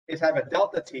 is have a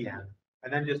delta TM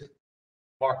and then just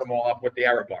mark them all up with the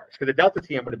error bars, because the delta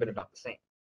TM would have been about the same.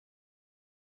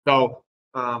 So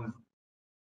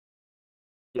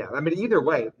yeah, I mean, either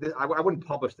way, I wouldn't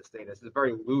publish this data. This is a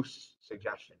very loose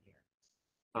suggestion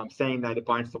here, saying that it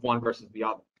binds to one versus the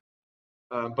other.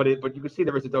 But you can see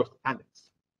there is a dose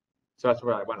dependence. So that's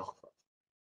where I went off of.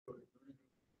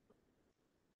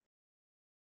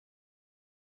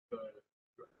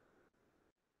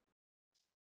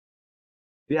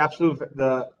 The absolute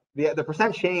the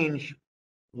percent change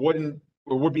would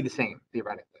be the same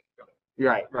theoretically. You're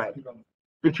right.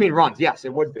 Between runs, yes,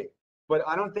 it would be. But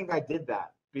I don't think I did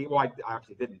that. Well, I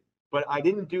actually didn't. But I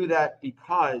didn't do that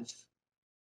because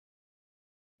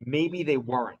maybe they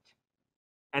weren't.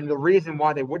 And the reason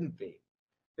why they wouldn't be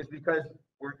is because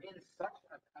we're in such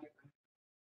a tight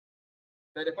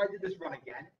that if I did this run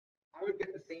again, I would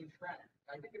get the same trend.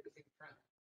 I did get the same trend.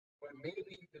 But maybe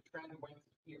the trend went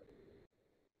here.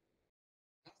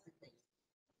 That's the case.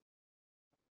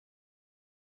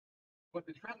 But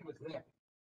the trend was there.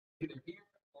 Either here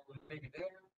or maybe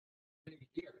there, maybe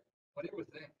here. But it was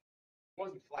there. It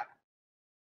wasn't flat.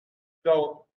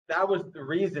 So that was the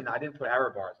reason I didn't put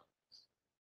error bars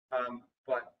on this.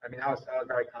 But I mean, I was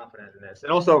very confident in this,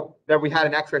 and also that we had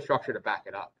an X-ray structure to back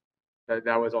it up. That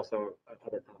was also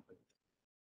another confidence.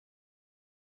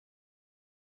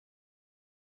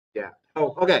 Yeah.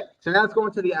 Oh, okay. So now let's go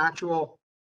into the actual.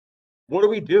 What do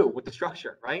we do with the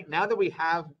structure, right? Now that we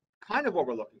have kind of what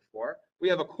we're looking for, we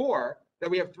have a core that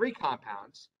we have 3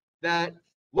 compounds that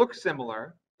look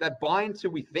similar, that bind to,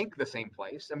 we think, the same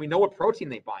place, and we know what protein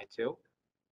they bind to.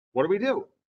 What do we do?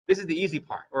 This is the easy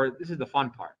part, or this is the fun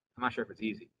part. I'm not sure if it's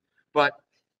easy, but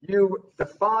you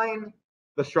define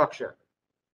the structure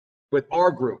with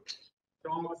R groups.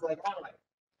 So almost like, all right,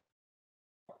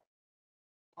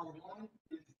 R1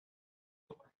 is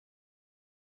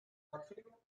R2.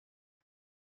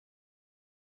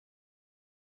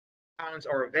 Compounds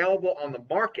are available on the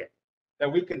market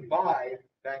that we can buy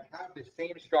that have the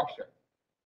same structure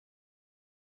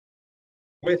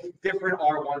with different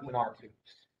R1s and R2s.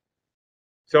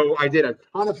 So I did a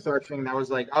ton of searching. That was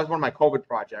one of my COVID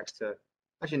projects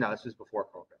actually, no, this was before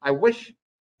COVID. I wish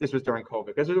this was during COVID,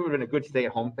 because it would have been a good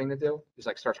stay-at-home thing to do, just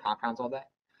like search compounds all day.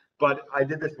 But I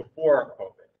did this before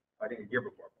COVID, I think a year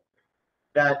before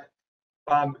COVID. That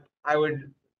I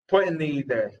would put in the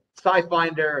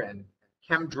SciFinder and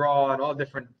ChemDraw and all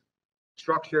different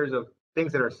structures of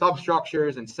things that are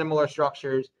substructures and similar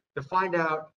structures to find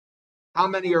out how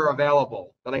many are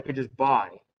available that I could just buy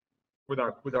with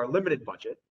our limited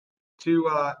budget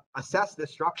to assess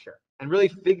this structure and really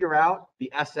figure out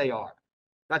the SAR.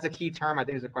 That's a key term. I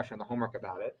think there's a question on the homework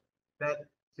about it. That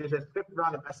there's a 5th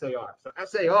round of SAR. So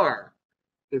SAR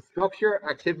is structure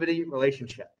activity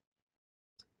relationship.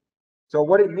 So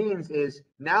what it means is,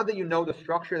 now that you know the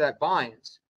structure that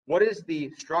binds, what is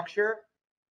the structure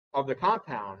of the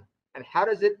compound and how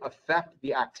does it affect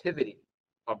the activity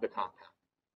of the compound?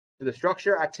 So the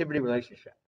structure activity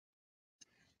relationship.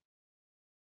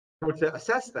 So to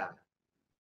assess that,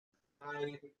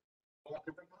 I bought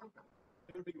different compounds.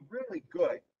 It would be really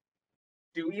good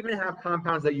to even have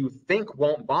compounds that you think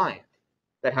won't bind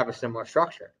that have a similar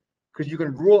structure, because you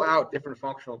can rule out different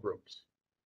functional groups.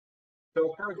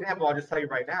 So for example, I'll just tell you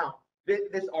right now, this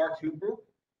R2 group,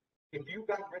 if you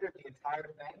got rid of the entire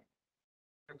thing,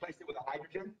 replaced it with a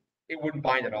hydrogen, it wouldn't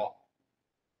bind at all.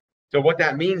 So what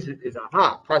that means is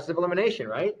process of elimination,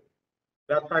 right?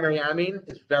 That primary amine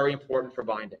is very important for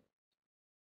binding.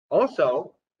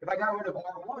 Also, if I got rid of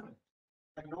R1,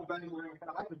 like no binding with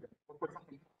a hydrogen, we'll put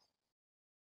something else.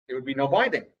 It would be no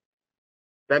binding.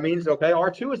 That means, okay,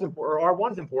 R2 is important, or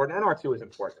R1 is important, and R2 is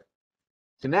important.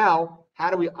 So now, how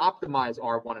do we optimize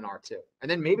R1 and R2? And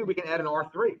then maybe we can add an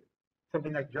R3,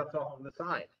 something that juts off on the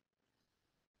side.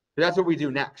 So that's what we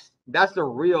do next. That's the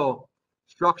real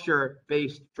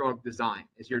structure-based drug design.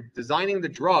 Is you're designing the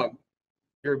drug,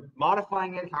 you're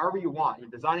modifying it however you want. You're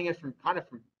designing it from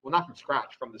well, not from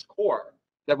scratch, from this core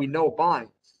that we know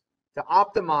binds, to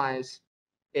optimize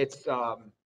its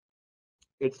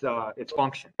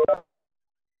function.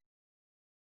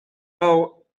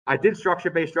 So I did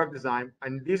structure-based drug design,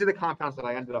 and these are the compounds that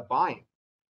I ended up buying,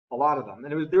 a lot of them.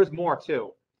 And there was more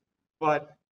too.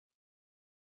 But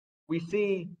we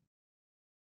see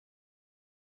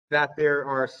that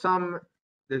there's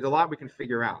a lot we can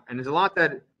figure out. And there's a lot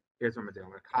that, here's what I'm going to do.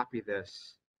 I'm going to copy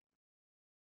this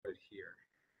right here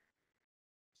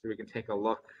so we can take a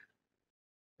look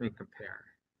and compare.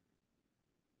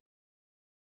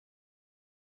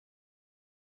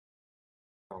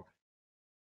 Oh,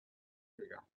 here we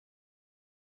go.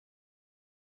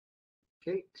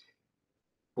 Okay,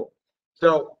 cool.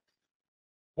 So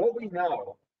what we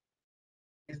know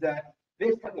is that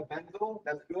this has a benzyl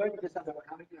that's good, this has a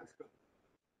chemical that's good.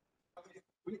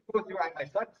 We go through, I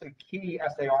selected some key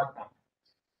SAR compounds.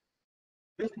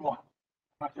 This one,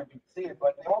 I'm not sure if you can see it,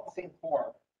 but they all have the same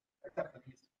core, except for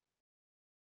these.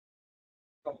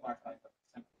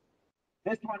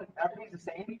 This one, everything's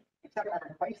the same, except I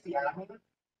replaced the amine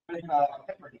with a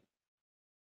piperidine.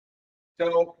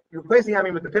 So you replace the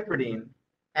amine with the piperidine,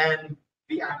 and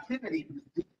the activity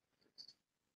is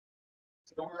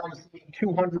so I was seeing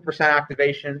 200%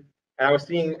 activation, and I was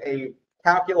seeing a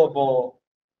calculable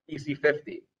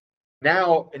EC50.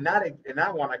 Now, in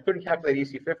that one, I couldn't calculate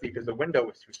EC50 because the window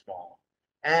was too small,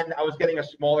 and I was getting a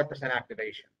smaller percent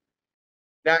activation.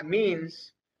 That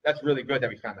means that's really good that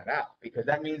we found that out, because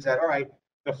that means that, all right,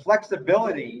 the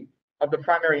flexibility of the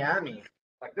primary amine,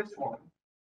 like this one,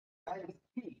 that is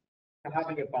key to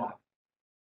having it bond.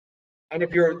 And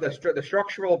if you're the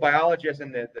structural biologist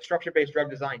and the structure-based drug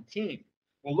design team,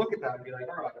 we'll look at that and be like,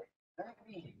 all right, that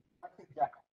means that's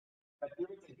exactly that there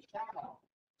is a channel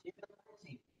in the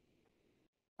protein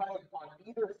kind of on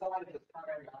either side of this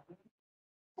primary amine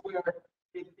where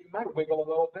it might wiggle a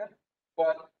little bit,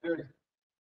 but there's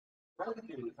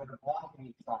residues that are blocking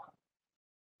each side.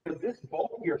 Because this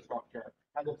bulkier structure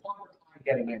has a tougher time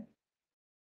getting in.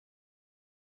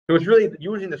 So it's really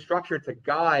using the structure to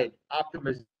guide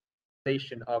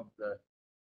optimization of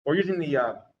or using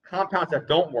the compounds that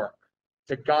don't work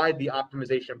to guide the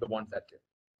optimization of the ones that do.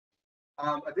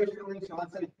 Additionally, so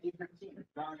let's say P15,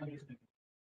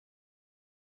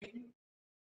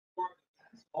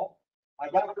 I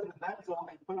got rid of the benzyl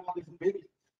and put all these big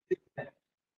things.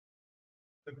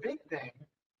 The big thing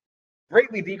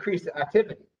greatly decreased the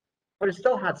activity, but it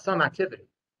still had some activity.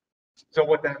 So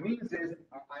what that means is,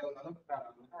 I look at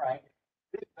that, all right,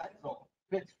 this benzyl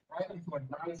fits right into a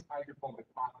nice hydrophobic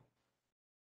pocket.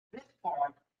 This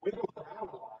part wiggles around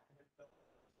a lot.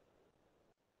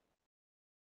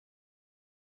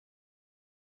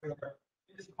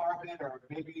 This carbon, or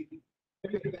maybe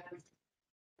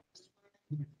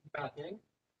back in,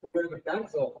 where the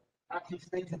benzyl actually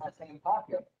stays in that same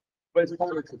pocket, but it's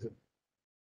part of it. So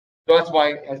that's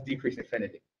why it has decreased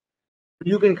affinity.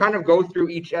 You can kind of go through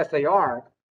each SAR,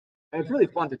 and it's really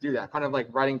fun to do that, kind of like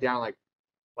writing down,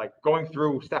 like going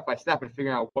through step by step and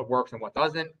figuring out what works and what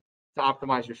doesn't to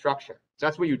optimize your structure. So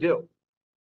that's what you do.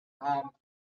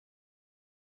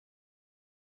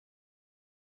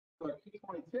 So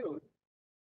P22,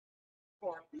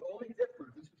 the only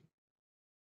difference is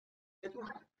it's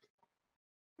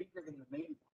weaker than the main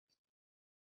one.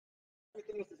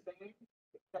 Everything is the same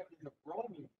except in the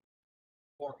bromine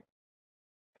formula.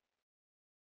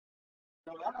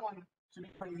 So that one should be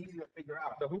pretty easy to figure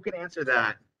out. So who can answer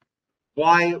that?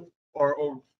 Why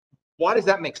or why does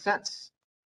that make sense?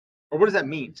 Or what does that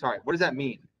mean? Sorry, what does that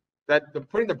mean? That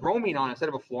putting the bromine on instead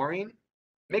of a fluorine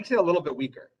makes it a little bit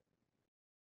weaker.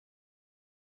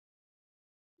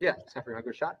 Yeah, Stephanie, a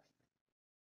good shot.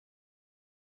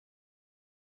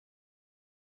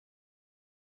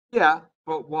 Yeah,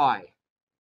 but why?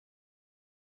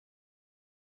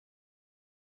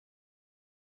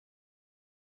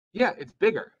 Yeah, it's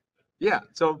bigger. Yeah,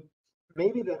 so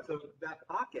maybe that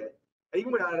pocket,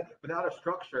 even without a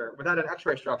structure, without an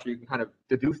X-ray structure, you can kind of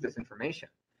deduce this information.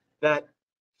 That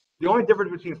the only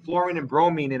difference between fluorine and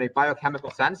bromine in a biochemical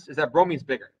sense is that bromine's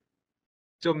bigger.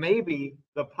 So maybe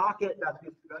the pocket that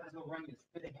this benzyl ring is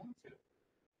fitting into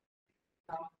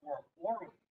for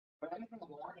fluorine, but anything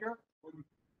larger would.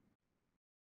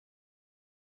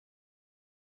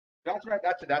 That's right.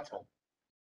 That's home.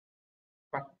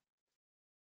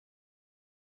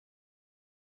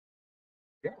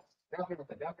 Yes,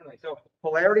 definitely. So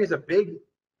polarity is a big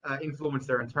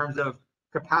influencer in terms of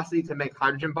capacity to make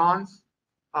hydrogen bonds.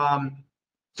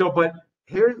 But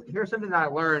here's something that I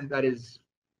learned that is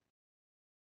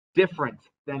different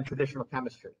than traditional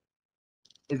chemistry.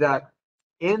 Is that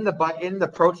in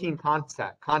the protein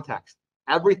context,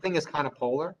 everything is kind of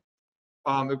polar.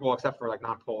 Well, except for like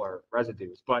non-polar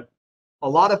residues, but a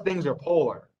lot of things are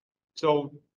polar.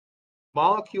 So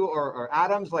molecule or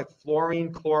atoms like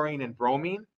fluorine, chlorine, and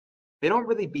bromine, they don't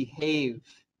really behave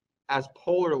as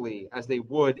polarly as they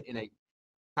would in a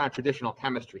kind of traditional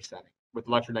chemistry setting with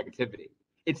electronegativity.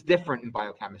 It's different in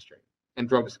biochemistry and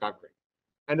drug discovery.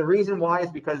 And the reason why is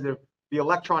because the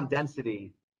electron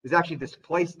density is actually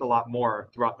displaced a lot more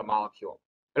throughout the molecule.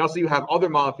 And also you have other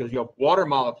molecules, you have water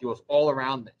molecules all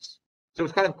around this. So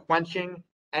it's kind of quenching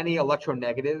any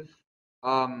electronegative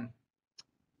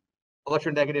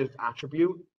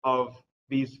attribute of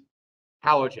these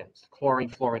halogens, chlorine,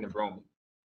 fluorine, and bromine.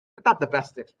 It's not the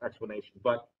best explanation,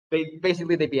 but they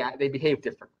behave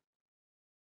differently.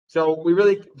 So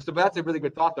that's a really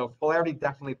good thought though. Polarity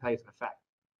definitely plays an effect.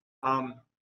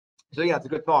 So yeah, it's a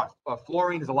good thought.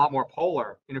 Fluorine is a lot more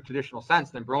polar in a traditional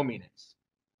sense than bromine is.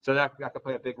 So that could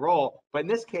play a big role. But in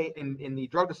this case, in the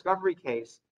drug discovery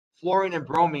case, fluorine and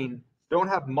bromine don't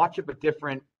have much of a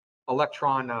different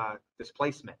electron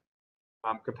displacement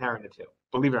comparing the two.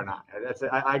 Believe it or not,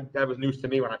 that was news to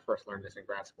me when I first learned this in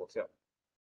grad school too.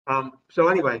 So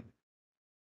anyway,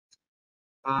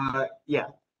 yeah.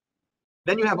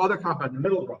 Then you have other compounds in the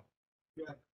middle row. You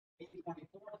have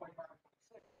 1824, 25,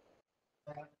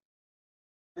 26.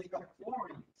 They got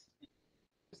fluorine.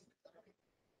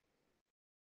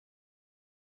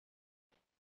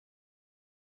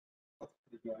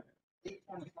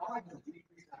 825 is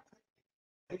decreased activity.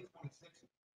 826.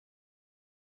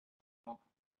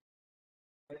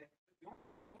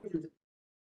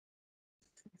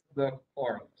 The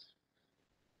chlorines.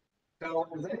 So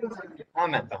does anyone have any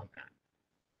comment on that?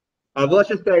 But let's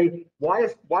just say, why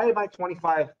might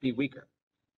 25 be weaker?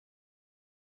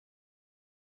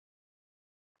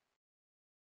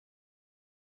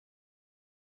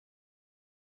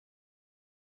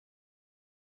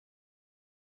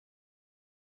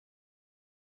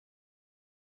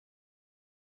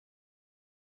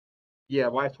 Yeah,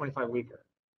 why is 25 weaker?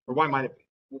 Or why might it be?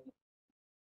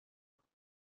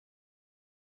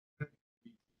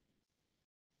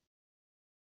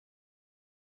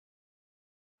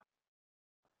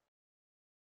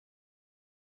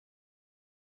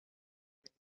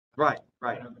 Right,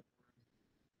 right.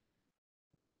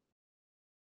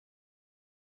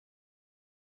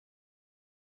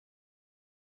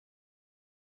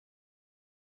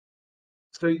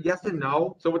 So yes and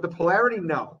no. So with the polarity,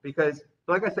 no, because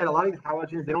like I said, a lot of these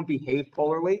halogens, they don't behave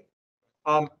polarly.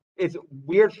 It's a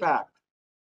weird fact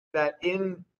that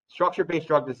in structure-based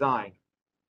drug design,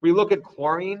 we look at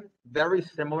chlorine very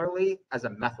similarly as a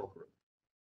methyl group.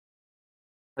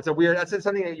 That's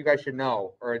something that you guys should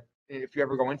know, or if you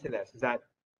ever go into this, is that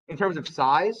in terms of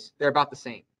size, they're about the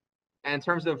same. And in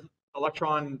terms of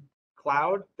electron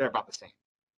cloud, they're about the same.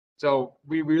 So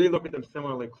we really look at them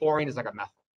similarly. Chlorine is like a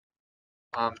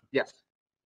methyl. Yes.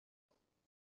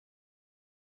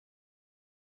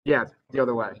 Yeah, the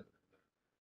other way.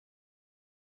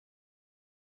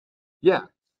 Yeah.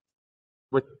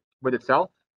 With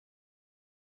itself?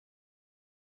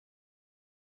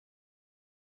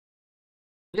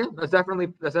 Yeah, that's definitely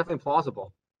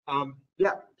plausible.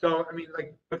 Yeah. So I mean,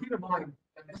 like, but keep in mind,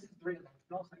 and this is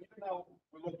three-dimensional. So even though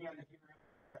we're looking at it here,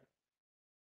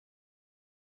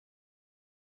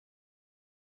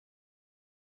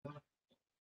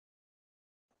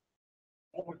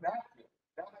 what would that do?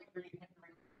 That might create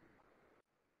hindering,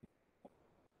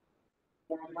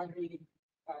 or it might be.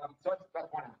 So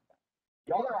that's one aspect.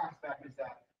 The other aspect is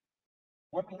that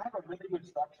when we have a really good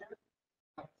structure,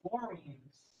 the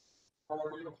fluorines or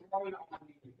the fluorine on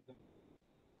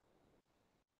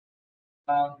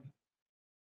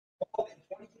both in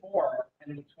 24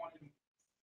 and in 20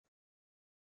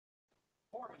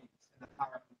 fluorines in the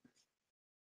power position.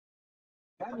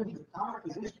 That means the power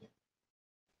position.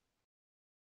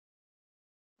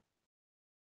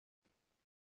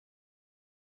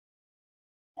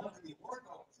 Once the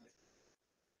ortho position.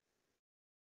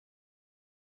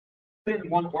 In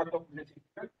one ortho position,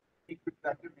 that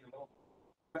could be a little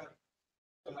better.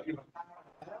 So that you have power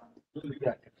really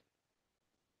good.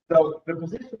 So the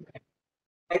position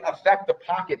might affect the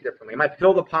pocket differently. It might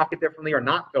fill the pocket differently or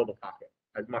not fill the pocket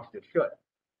as much as it should.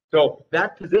 So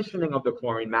that positioning of the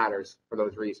chlorine matters for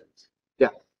those reasons. Yeah.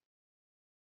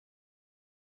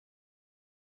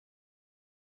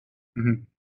 Mm-hmm.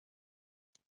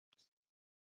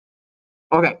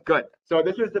 Okay, good. So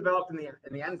this was developed in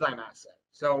the enzyme assay.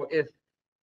 So if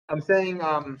I'm saying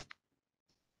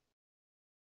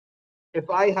if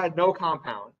I had no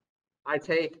compound, I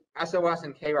take SOS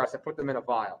and KRAS, I put them in a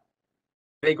vial.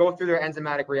 They go through their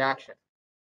enzymatic reaction.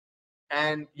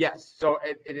 And yes, so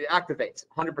it activates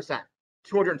 100%.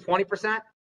 220%,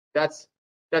 that's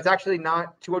actually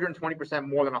not 220%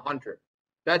 more than 100.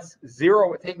 That's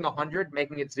zero, taking 100,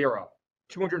 making it zero.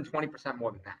 220%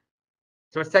 more than that.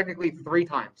 So it's technically 3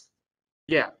 times.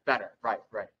 Yeah, better. Right,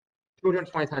 right.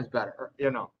 220 times better, or,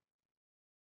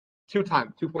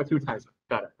 2.2 times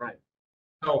better, right?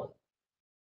 So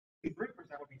 63%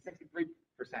 would be 63%.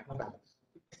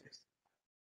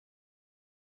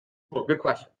 Well, good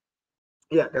question.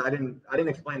 Yeah, I didn't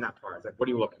explain that part. It's like, what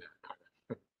are you looking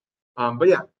at? But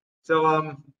yeah,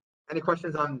 so any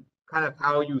questions on kind of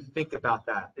how you think about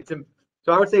that?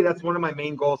 So I would say that's one of my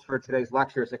main goals for today's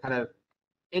lecture, is to kind of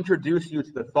introduce you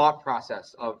to the thought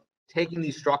process of taking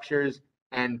these structures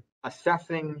and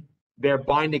assessing their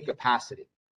binding capacity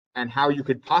and how you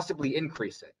could possibly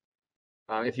increase it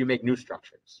if you make new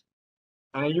structures.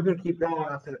 And you can keep going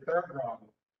up to the third problem.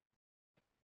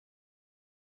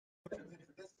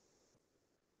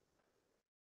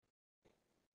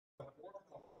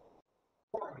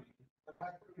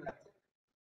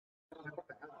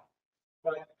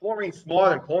 But fluorine's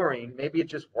smaller than chlorine. Maybe it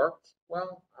just worked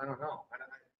well. I don't know.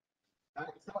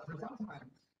 Sometimes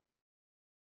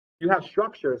you have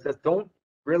structures that don't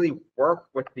really work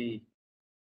with the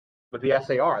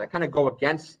SAR. That kind of go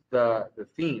against the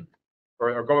theme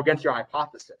or go against your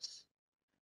hypothesis.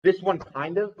 This one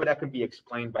kind of, but that can be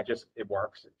explained by just it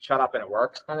works. Shut up and it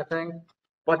works kind of thing.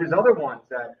 But there's other ones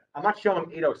that I'm not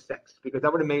showing 806 because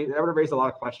that would have raised a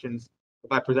lot of questions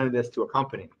if I presented this to a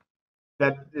company.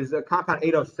 That is a compound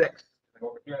 806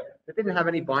 over here that didn't have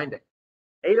any binding.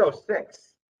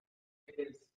 806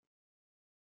 is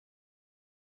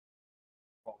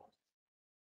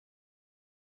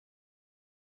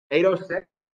 806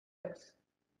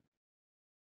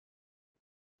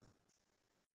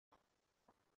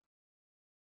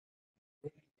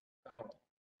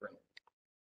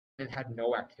 and had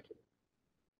no activity.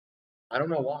 I don't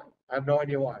know why. I have no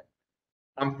idea why.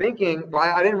 I'm thinking, well,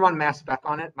 I didn't run mass spec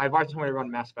on it. My advisor told me to run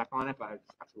mass spec on it, but I was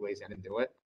too lazy. I didn't do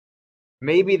it.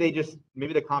 Maybe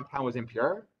the compound was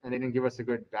impure and they didn't give us a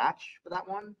good batch for that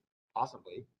one,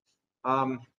 possibly.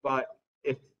 But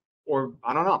I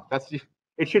don't know.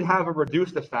 It should have a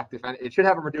reduced effect. It should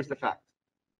have a reduced effect,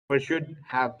 but it should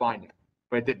have binding,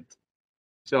 but it didn't.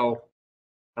 So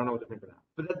I don't know what to think of that.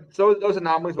 But so those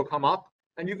anomalies will come up,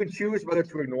 and you can choose whether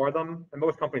to ignore them. And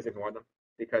most companies ignore them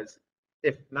because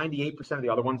if 98% of the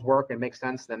other ones work and make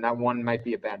sense, then that one might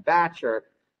be a bad batch or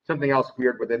something else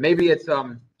weird with it. Maybe it's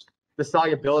the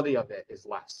solubility of it is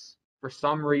less for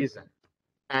some reason,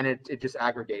 and it just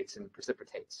aggregates and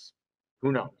precipitates.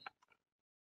 Who knows?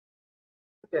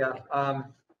 Yeah.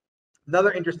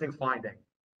 Another interesting finding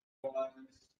was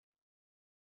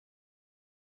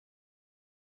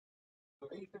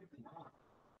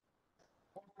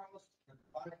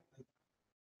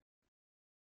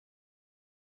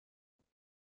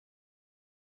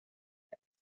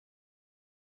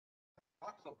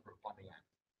on the end.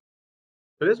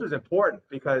 So this was important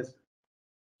because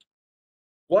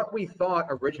what we thought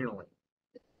originally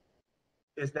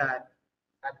is that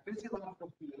at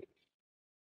physiological pH,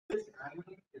 this ion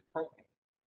is propane.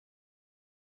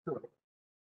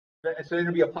 So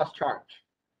it'll be a plus charge.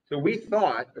 So we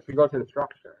thought, if we go to the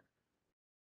structure,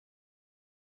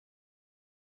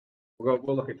 we'll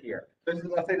look at here. Let's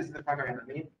say this is the primary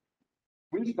amine.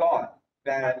 We thought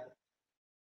that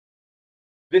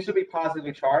this will be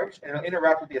positively charged and it'll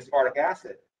interact with the aspartic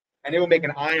acid and it will make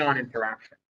an ion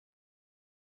interaction.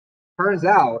 Turns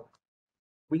out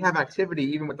we have activity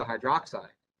even with the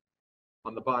hydroxide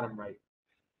on the bottom right,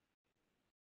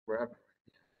 wherever,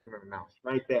 mouse,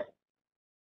 right there.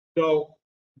 So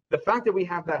the fact that we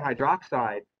have that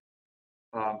hydroxide,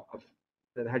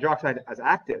 as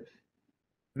active,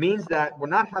 means that we're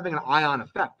not having an ion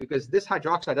effect because this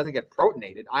hydroxide doesn't get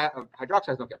protonated.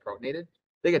 Hydroxides don't get protonated.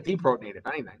 They get deprotonated, if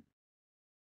anything.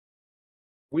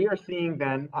 We are seeing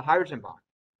then a hydrogen bond.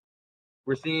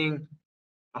 We're seeing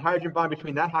a hydrogen bond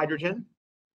between that hydrogen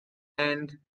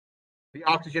and the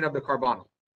oxygen of the carbonyl.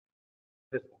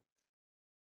 This one.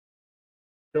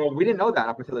 So we didn't know that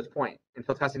up until this point,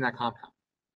 until testing that compound.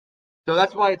 So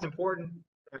that's why it's important.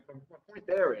 My point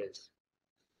there is,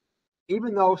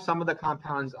 even though some of the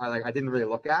compounds I didn't really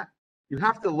look at, you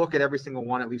have to look at every single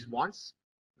one at least once,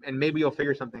 and maybe you'll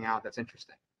figure something out that's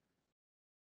interesting.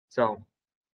 So,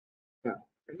 yeah.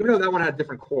 Even though that one had a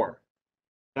different core,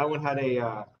 that one had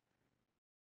a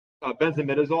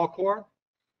benzimidazole core,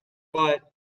 but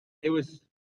it was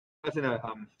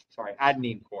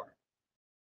adenine core.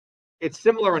 It's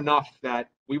similar enough that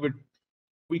we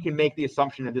can make the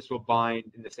assumption that this will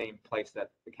bind in the same place that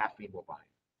the caffeine will bind.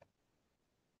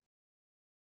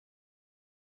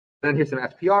 Then here's some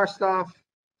FPR stuff.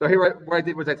 So here what I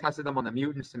did was I tested them on the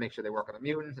mutants to make sure they work on the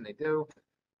mutants, and they do.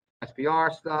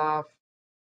 SPR stuff.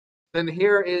 Then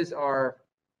here is our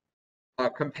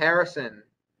comparison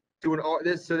to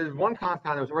so there's one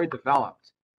compound that was already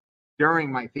developed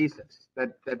during my thesis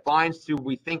that binds to,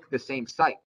 we think, the same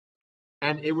site.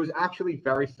 And it was actually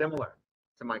very similar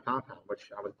to my compound,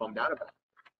 which I was bummed out about.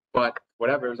 But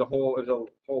whatever, it was a whole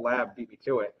lab beat me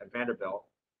to it at Vanderbilt.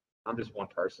 I'm just one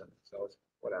person, so it's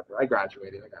whatever. I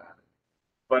graduated, I got out of it.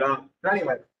 But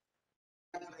anyway,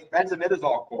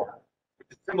 benzimidazole core, which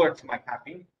is similar to my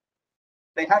caffeine.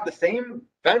 They have the same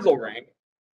benzyl ring.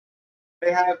 They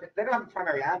don't have a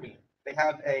primary amine. They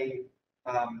have a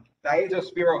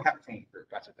diazospiroheptane group.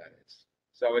 That's what that is.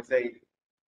 So it's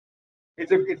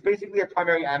basically a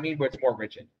primary amine, but it's more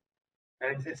rigid,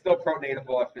 and it's still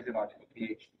protonatable at physiological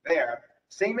pH. There,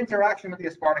 same interaction with the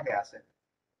aspartic acid,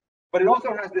 but it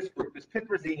also has this group, this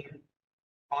piperazine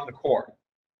on the core,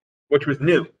 which was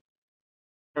new,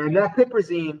 and that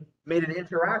piperazine made an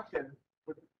interaction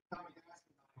with the aspartic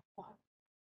acid on the core.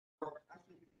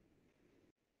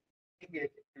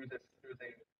 There's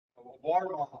a water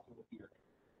molecule here.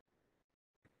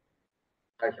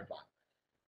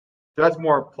 So that's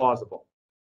more plausible.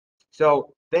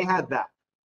 So they had that.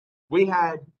 We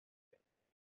had,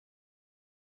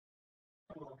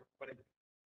 but it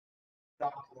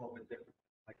stops a little bit different,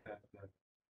 like the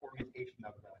orientation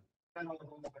of the a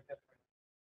little bit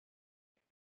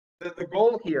different. The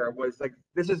goal here was like,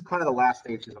 this is kind of the last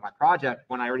stages of my project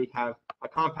when I already have a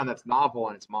compound that's novel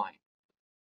and it's mine.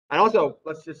 And also,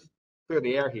 let's just clear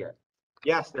the air here.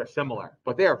 Yes, they're similar,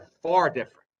 but they are far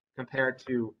different compared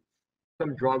to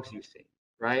some drugs you see,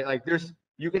 right? Like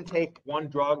you can take one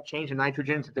drug, change the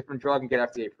nitrogen to a different drug and get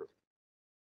FDA approved.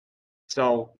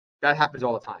 So that happens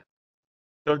all the time.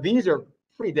 So these are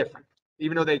pretty different,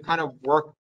 even though they kind of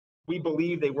work. We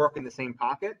believe they work in the same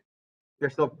pocket. They're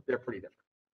pretty different.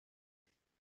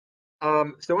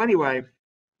 So anyway,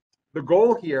 the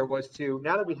goal here was to,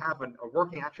 now that we have a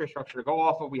working actuator structure to go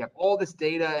off of, we have all this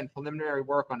data and preliminary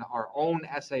work on our own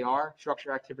SAR,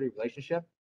 structure activity relationship.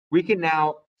 We can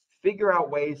now figure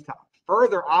out ways to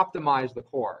further optimize the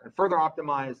core and further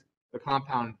optimize the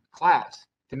compound class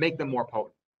to make them more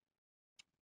potent.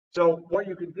 So what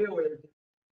you can do is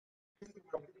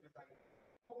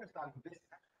focus on this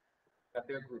that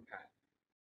their group had,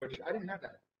 which I didn't have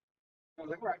that. I was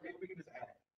like, all right, maybe we can just add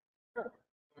it. Sure.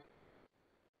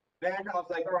 Then I was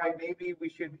like, all right, maybe we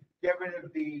should get rid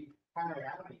of the primary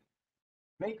amine,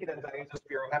 make it a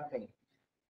diazospiroheptane,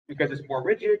 because it's more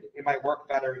rigid. It might work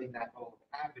better in that little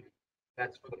cavity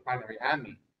that's for the primary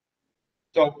amine.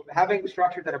 So having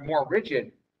structures that are more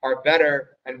rigid are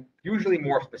better and usually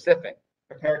more specific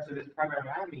compared to this primary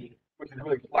amine, which is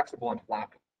really flexible and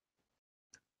floppy.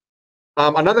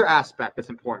 Another aspect that's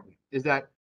important is that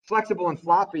flexible and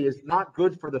floppy is not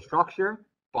good for the structure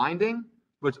binding,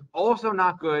 but it's also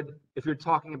not good if you're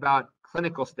talking about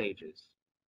clinical stages.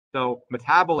 So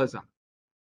metabolism,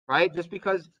 right? Just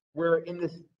because we're in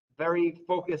this very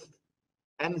focused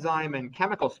enzyme and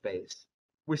chemical space,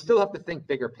 we still have to think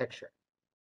bigger picture.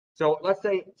 So let's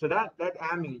say, so that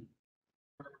amine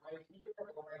right here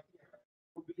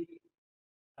will be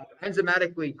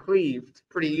enzymatically cleaved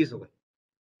pretty easily.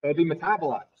 It'll be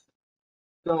metabolized.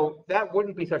 So that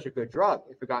wouldn't be such a good drug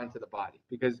if it got into the body,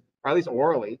 because, or at least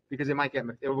orally, because it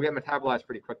will get metabolized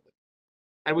pretty quickly.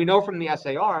 And we know from the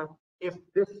SAR, if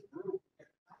this group,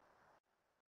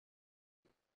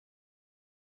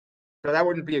 so that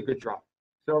wouldn't be a good drug.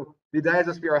 So the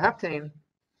diazospiroheptane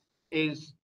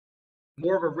is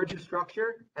more of a rigid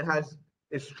structure and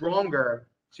is stronger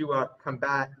to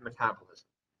combat metabolism.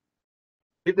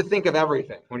 You have to think of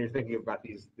everything when you're thinking about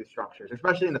these structures,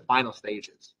 especially in the final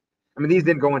stages. I mean, these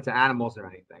didn't go into animals or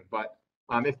anything, but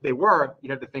if they were,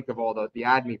 you'd have to think of all the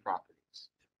ADME properties.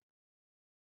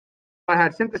 I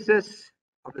had synthesis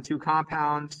of the two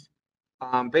compounds.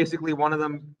 Basically, one of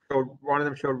them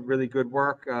showed really good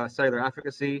work, cellular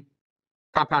efficacy.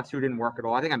 Compound 2 didn't work at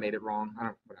all. I think I made it wrong.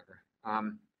 Whatever.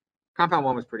 Compound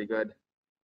 1 was pretty good.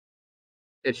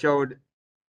 It showed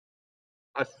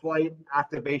a slight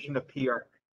activation of PR.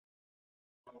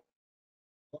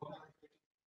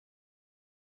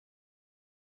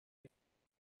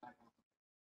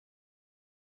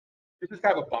 This is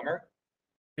kind of a bummer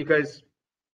because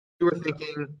you were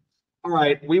thinking, all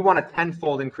right, we want a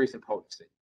 10-fold increase in potency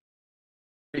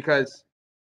because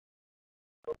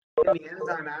in the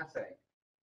enzyme assay,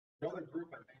 another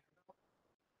group,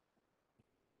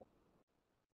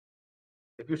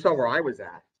 if you saw where I was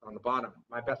at on the bottom,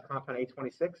 my best compound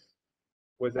 826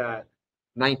 was at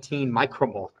 19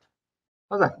 micromole.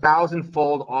 That was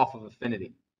 1,000-fold off of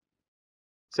affinity.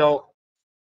 So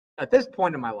at this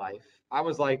point in my life, I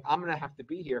was like, I'm going to have to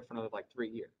be here for another like 3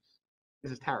 years.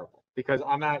 This is terrible because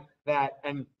I'm at that.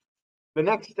 And the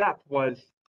next step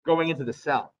was going into the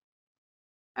cell.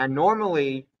 And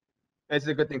normally, it's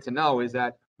a good thing to know, is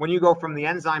that when you go from the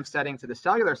enzyme setting to the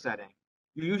cellular setting,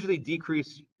 you usually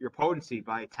decrease your potency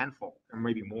by tenfold or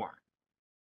maybe more,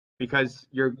 because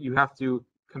you have to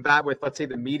combat with, let's say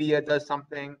the media does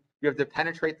something, you have to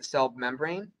penetrate the cell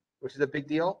membrane, which is a big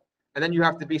deal, and then you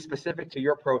have to be specific to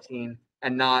your protein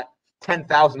and not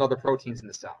 10,000 other proteins in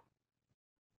the cell.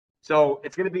 So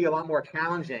it's going to be a lot more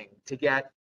challenging to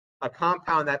get a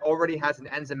compound that already has an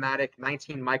enzymatic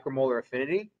 19 micromolar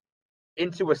affinity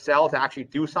into a cell to actually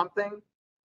do something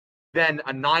than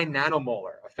a 9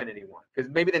 nanomolar affinity one.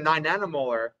 Because maybe the 9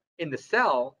 nanomolar in the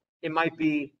cell, it might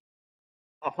be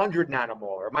 100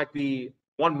 nanomolar, it might be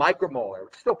 1 micromolar,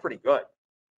 which is still pretty good.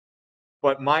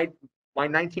 But my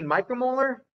 19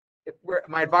 micromolar,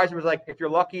 my advisor was like, if you're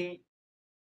lucky,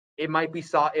 it might be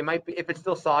if it's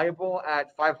still soluble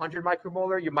at 500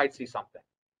 micromolar, you might see something.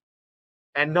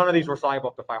 And none of these were soluble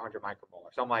up to 500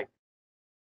 micromolar. So I'm like,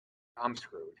 I'm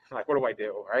screwed. Like, what do I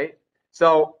do, right?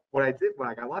 So what I did when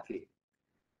I got lucky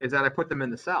is that I put them in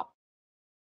the cell.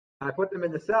 And I put them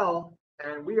in the cell,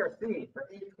 and we are seeing for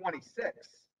 826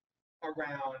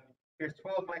 around, here's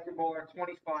 12 micromolar,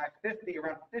 25, 50,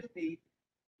 around 50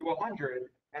 to 100,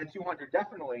 and 200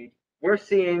 definitely. We're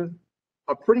seeing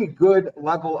a pretty good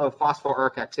level of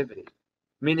phospho-ERK activity,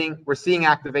 meaning we're seeing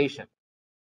activation.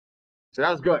 So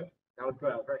that was good. That was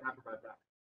good. I was very happy about that.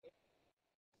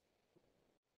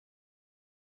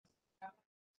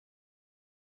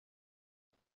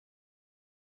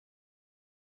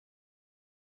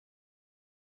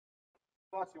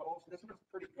 Also, this one's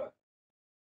pretty good.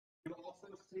 You'll also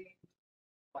see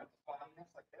like spottiness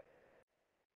like this,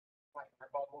 like air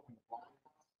bubbles and blind.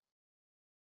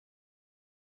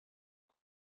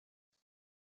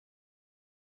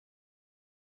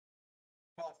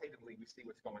 Qualitatively, we see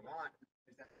what's going on.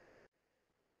 Is that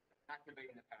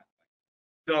activating the pathway?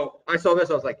 So I saw this.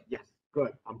 I was like, yes,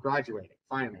 good. I'm graduating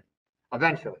finally,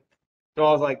 eventually. So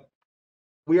I was like,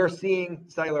 we are seeing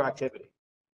cellular activity.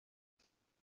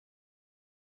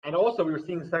 And also, we were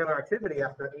seeing cellular activity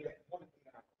after 8 hours.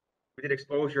 We did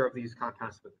exposure of these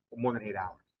compounds for more than 8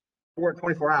 hours. For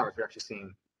 24 hours, we're actually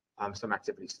seeing some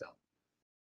activity still.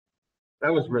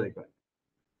 That was really good.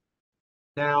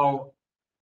 Now,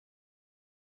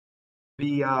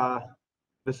 the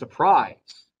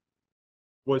surprise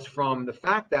was from the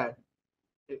fact that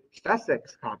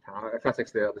Fessek's compound,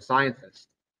 Fessek's the scientist.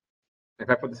 If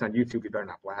I put this on YouTube, you better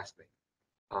not blast me.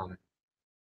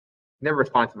 Never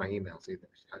respond to my emails either.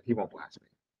 So he won't blast me.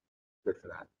 Good for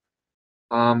that.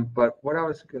 But what I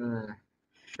was gonna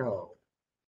show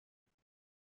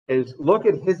is look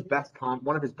at his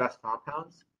one of his best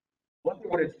compounds. Look at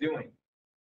what it's doing.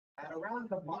 At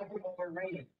around the micromolar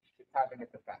range, it's having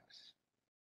its effects.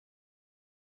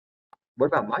 What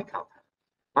about my compound?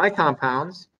 My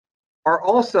compounds are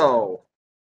also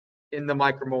in the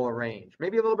micromolar range,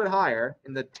 maybe a little bit higher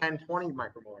in the 10, 20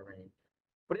 micromolar range.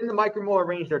 But in the micromolar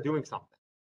range, they're doing something,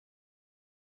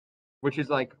 which is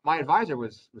like, my advisor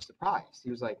was surprised. He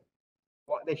was like,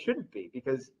 well, they shouldn't be,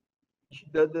 because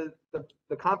the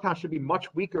compound should be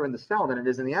much weaker in the cell than it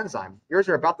is in the enzyme. Yours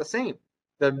are about the same,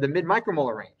 the mid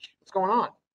micromolar range. What's going on?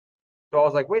 So I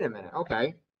was like, wait a minute,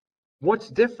 okay. What's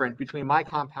different between my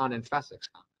compound and Fessek's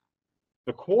compound?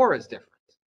 The core is different.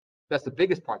 That's the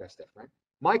biggest part that's different.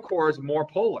 My core is more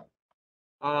polar.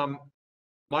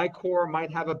 My core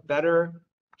might have a better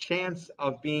chance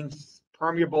of being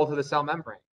permeable to the cell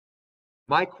membrane.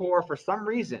 My core, for some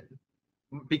reason,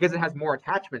 because it has more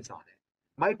attachments on it,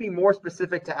 might be more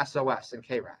specific to SOS and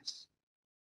KRAS.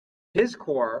 His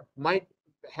core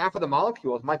half of the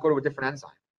molecules might go to a different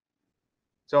enzyme.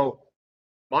 So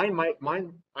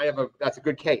that's a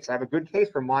good case. I have a good case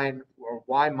for mine, or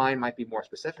why mine might be more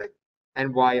specific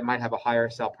and why it might have a higher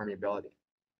cell permeability.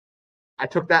 I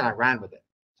took that and I ran with it.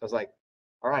 So I was like,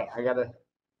 all right, I got to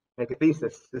make a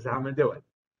thesis. This is how I'm going to do it.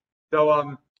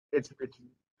 So it's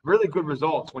really good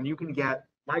results when you can get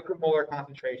micromolar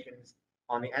concentrations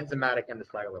on the enzymatic and the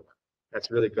cellular one.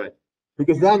 That's really good,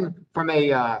 because then from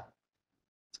a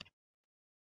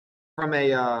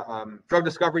drug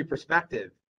discovery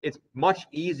perspective, it's much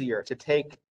easier to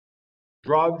take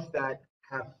drugs that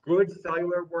have good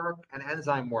cellular work and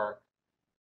enzyme work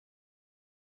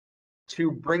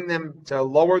to bring them to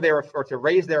to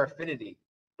raise their affinity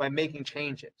by making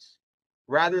changes,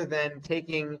 rather than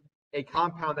taking a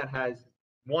compound that has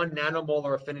 1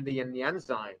 nanomolar affinity in the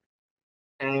enzyme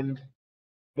and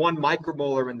 1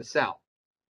 micromolar in the cell.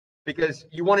 Because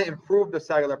you want to improve the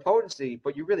cellular potency,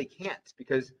 but you really can't,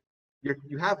 because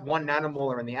you have 1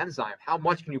 nanomolar in the enzyme. How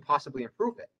much can you possibly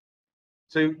improve it?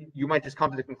 So you might just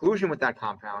come to the conclusion with that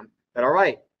compound that, all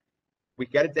right, we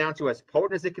get it down to as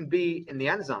potent as it can be in the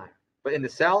enzyme, but in the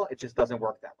cell, it just doesn't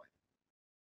work that way.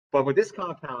 But with this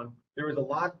compound, there was a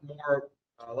lot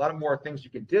more things you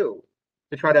could do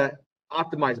to try to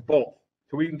optimize both,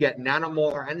 so we can get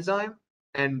nanomolar enzyme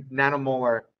and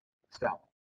nanomolar cell,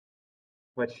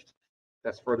 which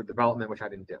that's further development, which I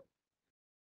didn't do,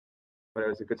 but it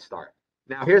was a good start.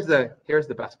 Now here's the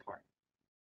best part.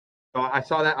 So I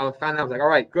saw that, I found that, I was like, all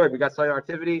right, good, we got cellular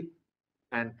activity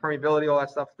and permeability, all that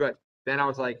stuff, good. Then I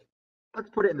was like, let's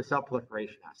put it in the cell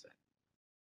proliferation assay.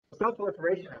 The cell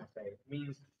proliferation assay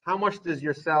means how much does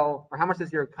your cell, or how much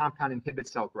does your compound inhibit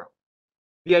cell growth?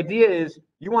 The idea is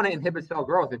you want to inhibit cell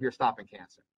growth if you're stopping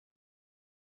cancer.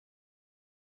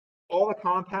 All the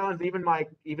compounds, even my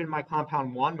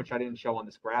compound 1, which I didn't show on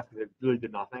this graph because it really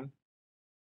did nothing,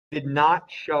 did not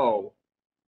show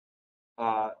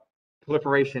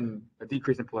proliferation, a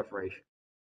decrease in proliferation.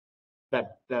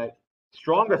 That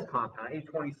strongest compound,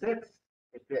 H26,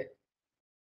 it did.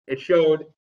 It showed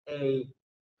a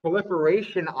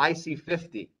proliferation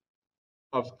IC50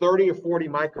 of 30 or 40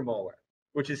 micromolar,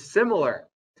 which is similar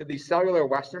to the cellular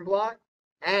Western blot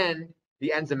and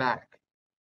the enzymatic.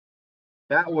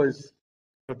 That was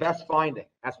the best finding.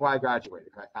 That's why I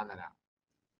graduated. I found that out.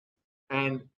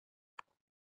 And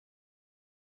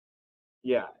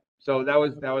yeah, so that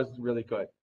was really good.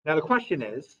 Now the question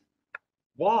is,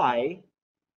 why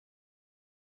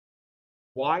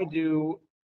does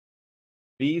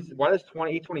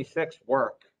 826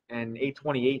 work and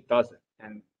 828 doesn't,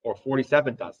 or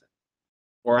 47 doesn't,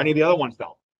 or any of the other ones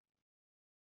don't?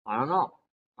 I don't know.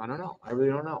 I really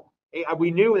don't know.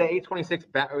 We knew that 826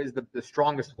 is the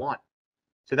strongest one,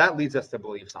 so that leads us to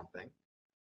believe something.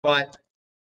 But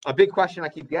a big question I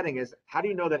keep getting is, how do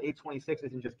you know that 826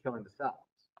 isn't just killing the cells?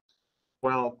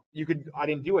 Well, you could. I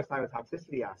didn't do a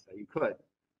cytotoxicity assay. You could,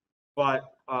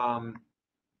 but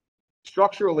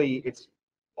structurally, it's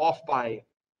off by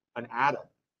an atom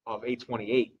of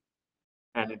 828,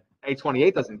 and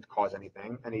 828 doesn't cause any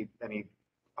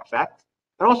effect,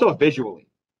 and also visually.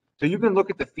 So you can look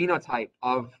at the phenotype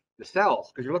of the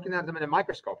cells because you're looking at them in a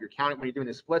microscope. You're counting when you're doing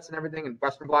the splits and everything, and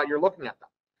Western blot, you're looking at them.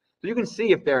 So you can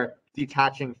see if they're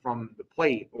detaching from the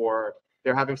plate or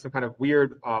they're having some kind of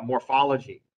weird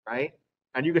morphology, right?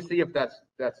 And you can see if that's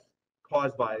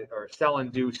caused by or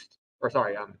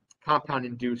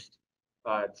compound-induced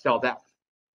cell death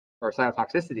or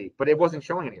cytotoxicity. But it wasn't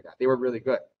showing any of that. They were really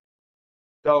good.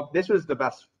 So this was the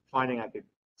best finding I could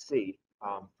see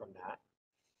from that.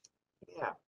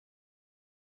 Yeah.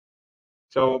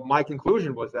 So my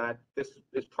conclusion was that this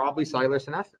is probably cellular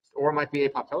senescence, or it might be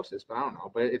apoptosis, but I don't know.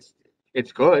 But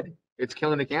it's good. It's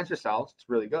killing the cancer cells. It's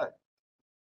really good.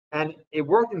 And it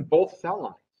worked in both cell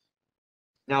lines.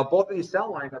 Now, both of these cell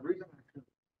lines have recently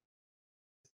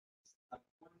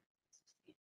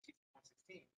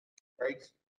right?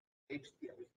 It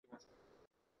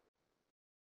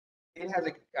has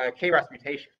a KRAS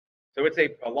mutation. So it's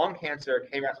a lung cancer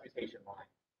KRAS mutation line.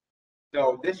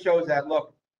 So this shows that,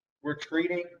 look, we're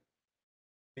treating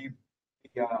the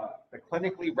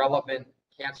clinically relevant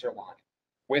cancer line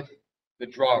with the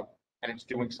drug, and it's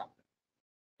doing something.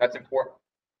 That's important.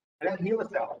 And then HeLa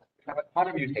cells have a ton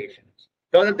of mutations.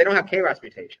 They don't have KRAS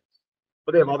mutations,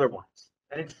 but they have other ones,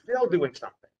 and it's still doing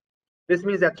something. This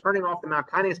means that turning off the MAP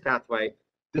kinase pathway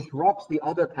disrupts the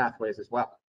other pathways as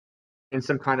well in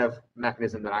some kind of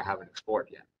mechanism that I haven't explored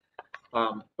yet.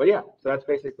 But yeah, so that's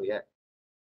basically it.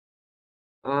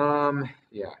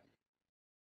 Yeah,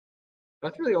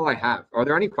 that's really all I have. Are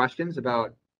there any questions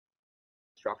about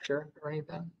structure or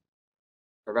anything,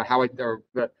 or about how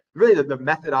really the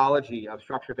methodology of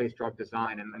structure-based drug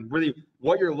design and really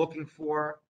what you're looking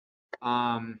for,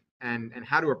 and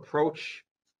how to approach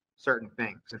certain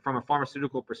things, and from a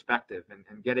pharmaceutical perspective,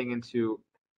 and getting into,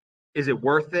 is it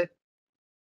worth it?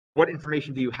 What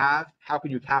information do you have? How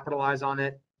can you capitalize on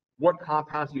it? What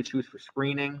compounds do you choose for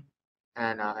screening,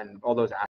 and all those aspects.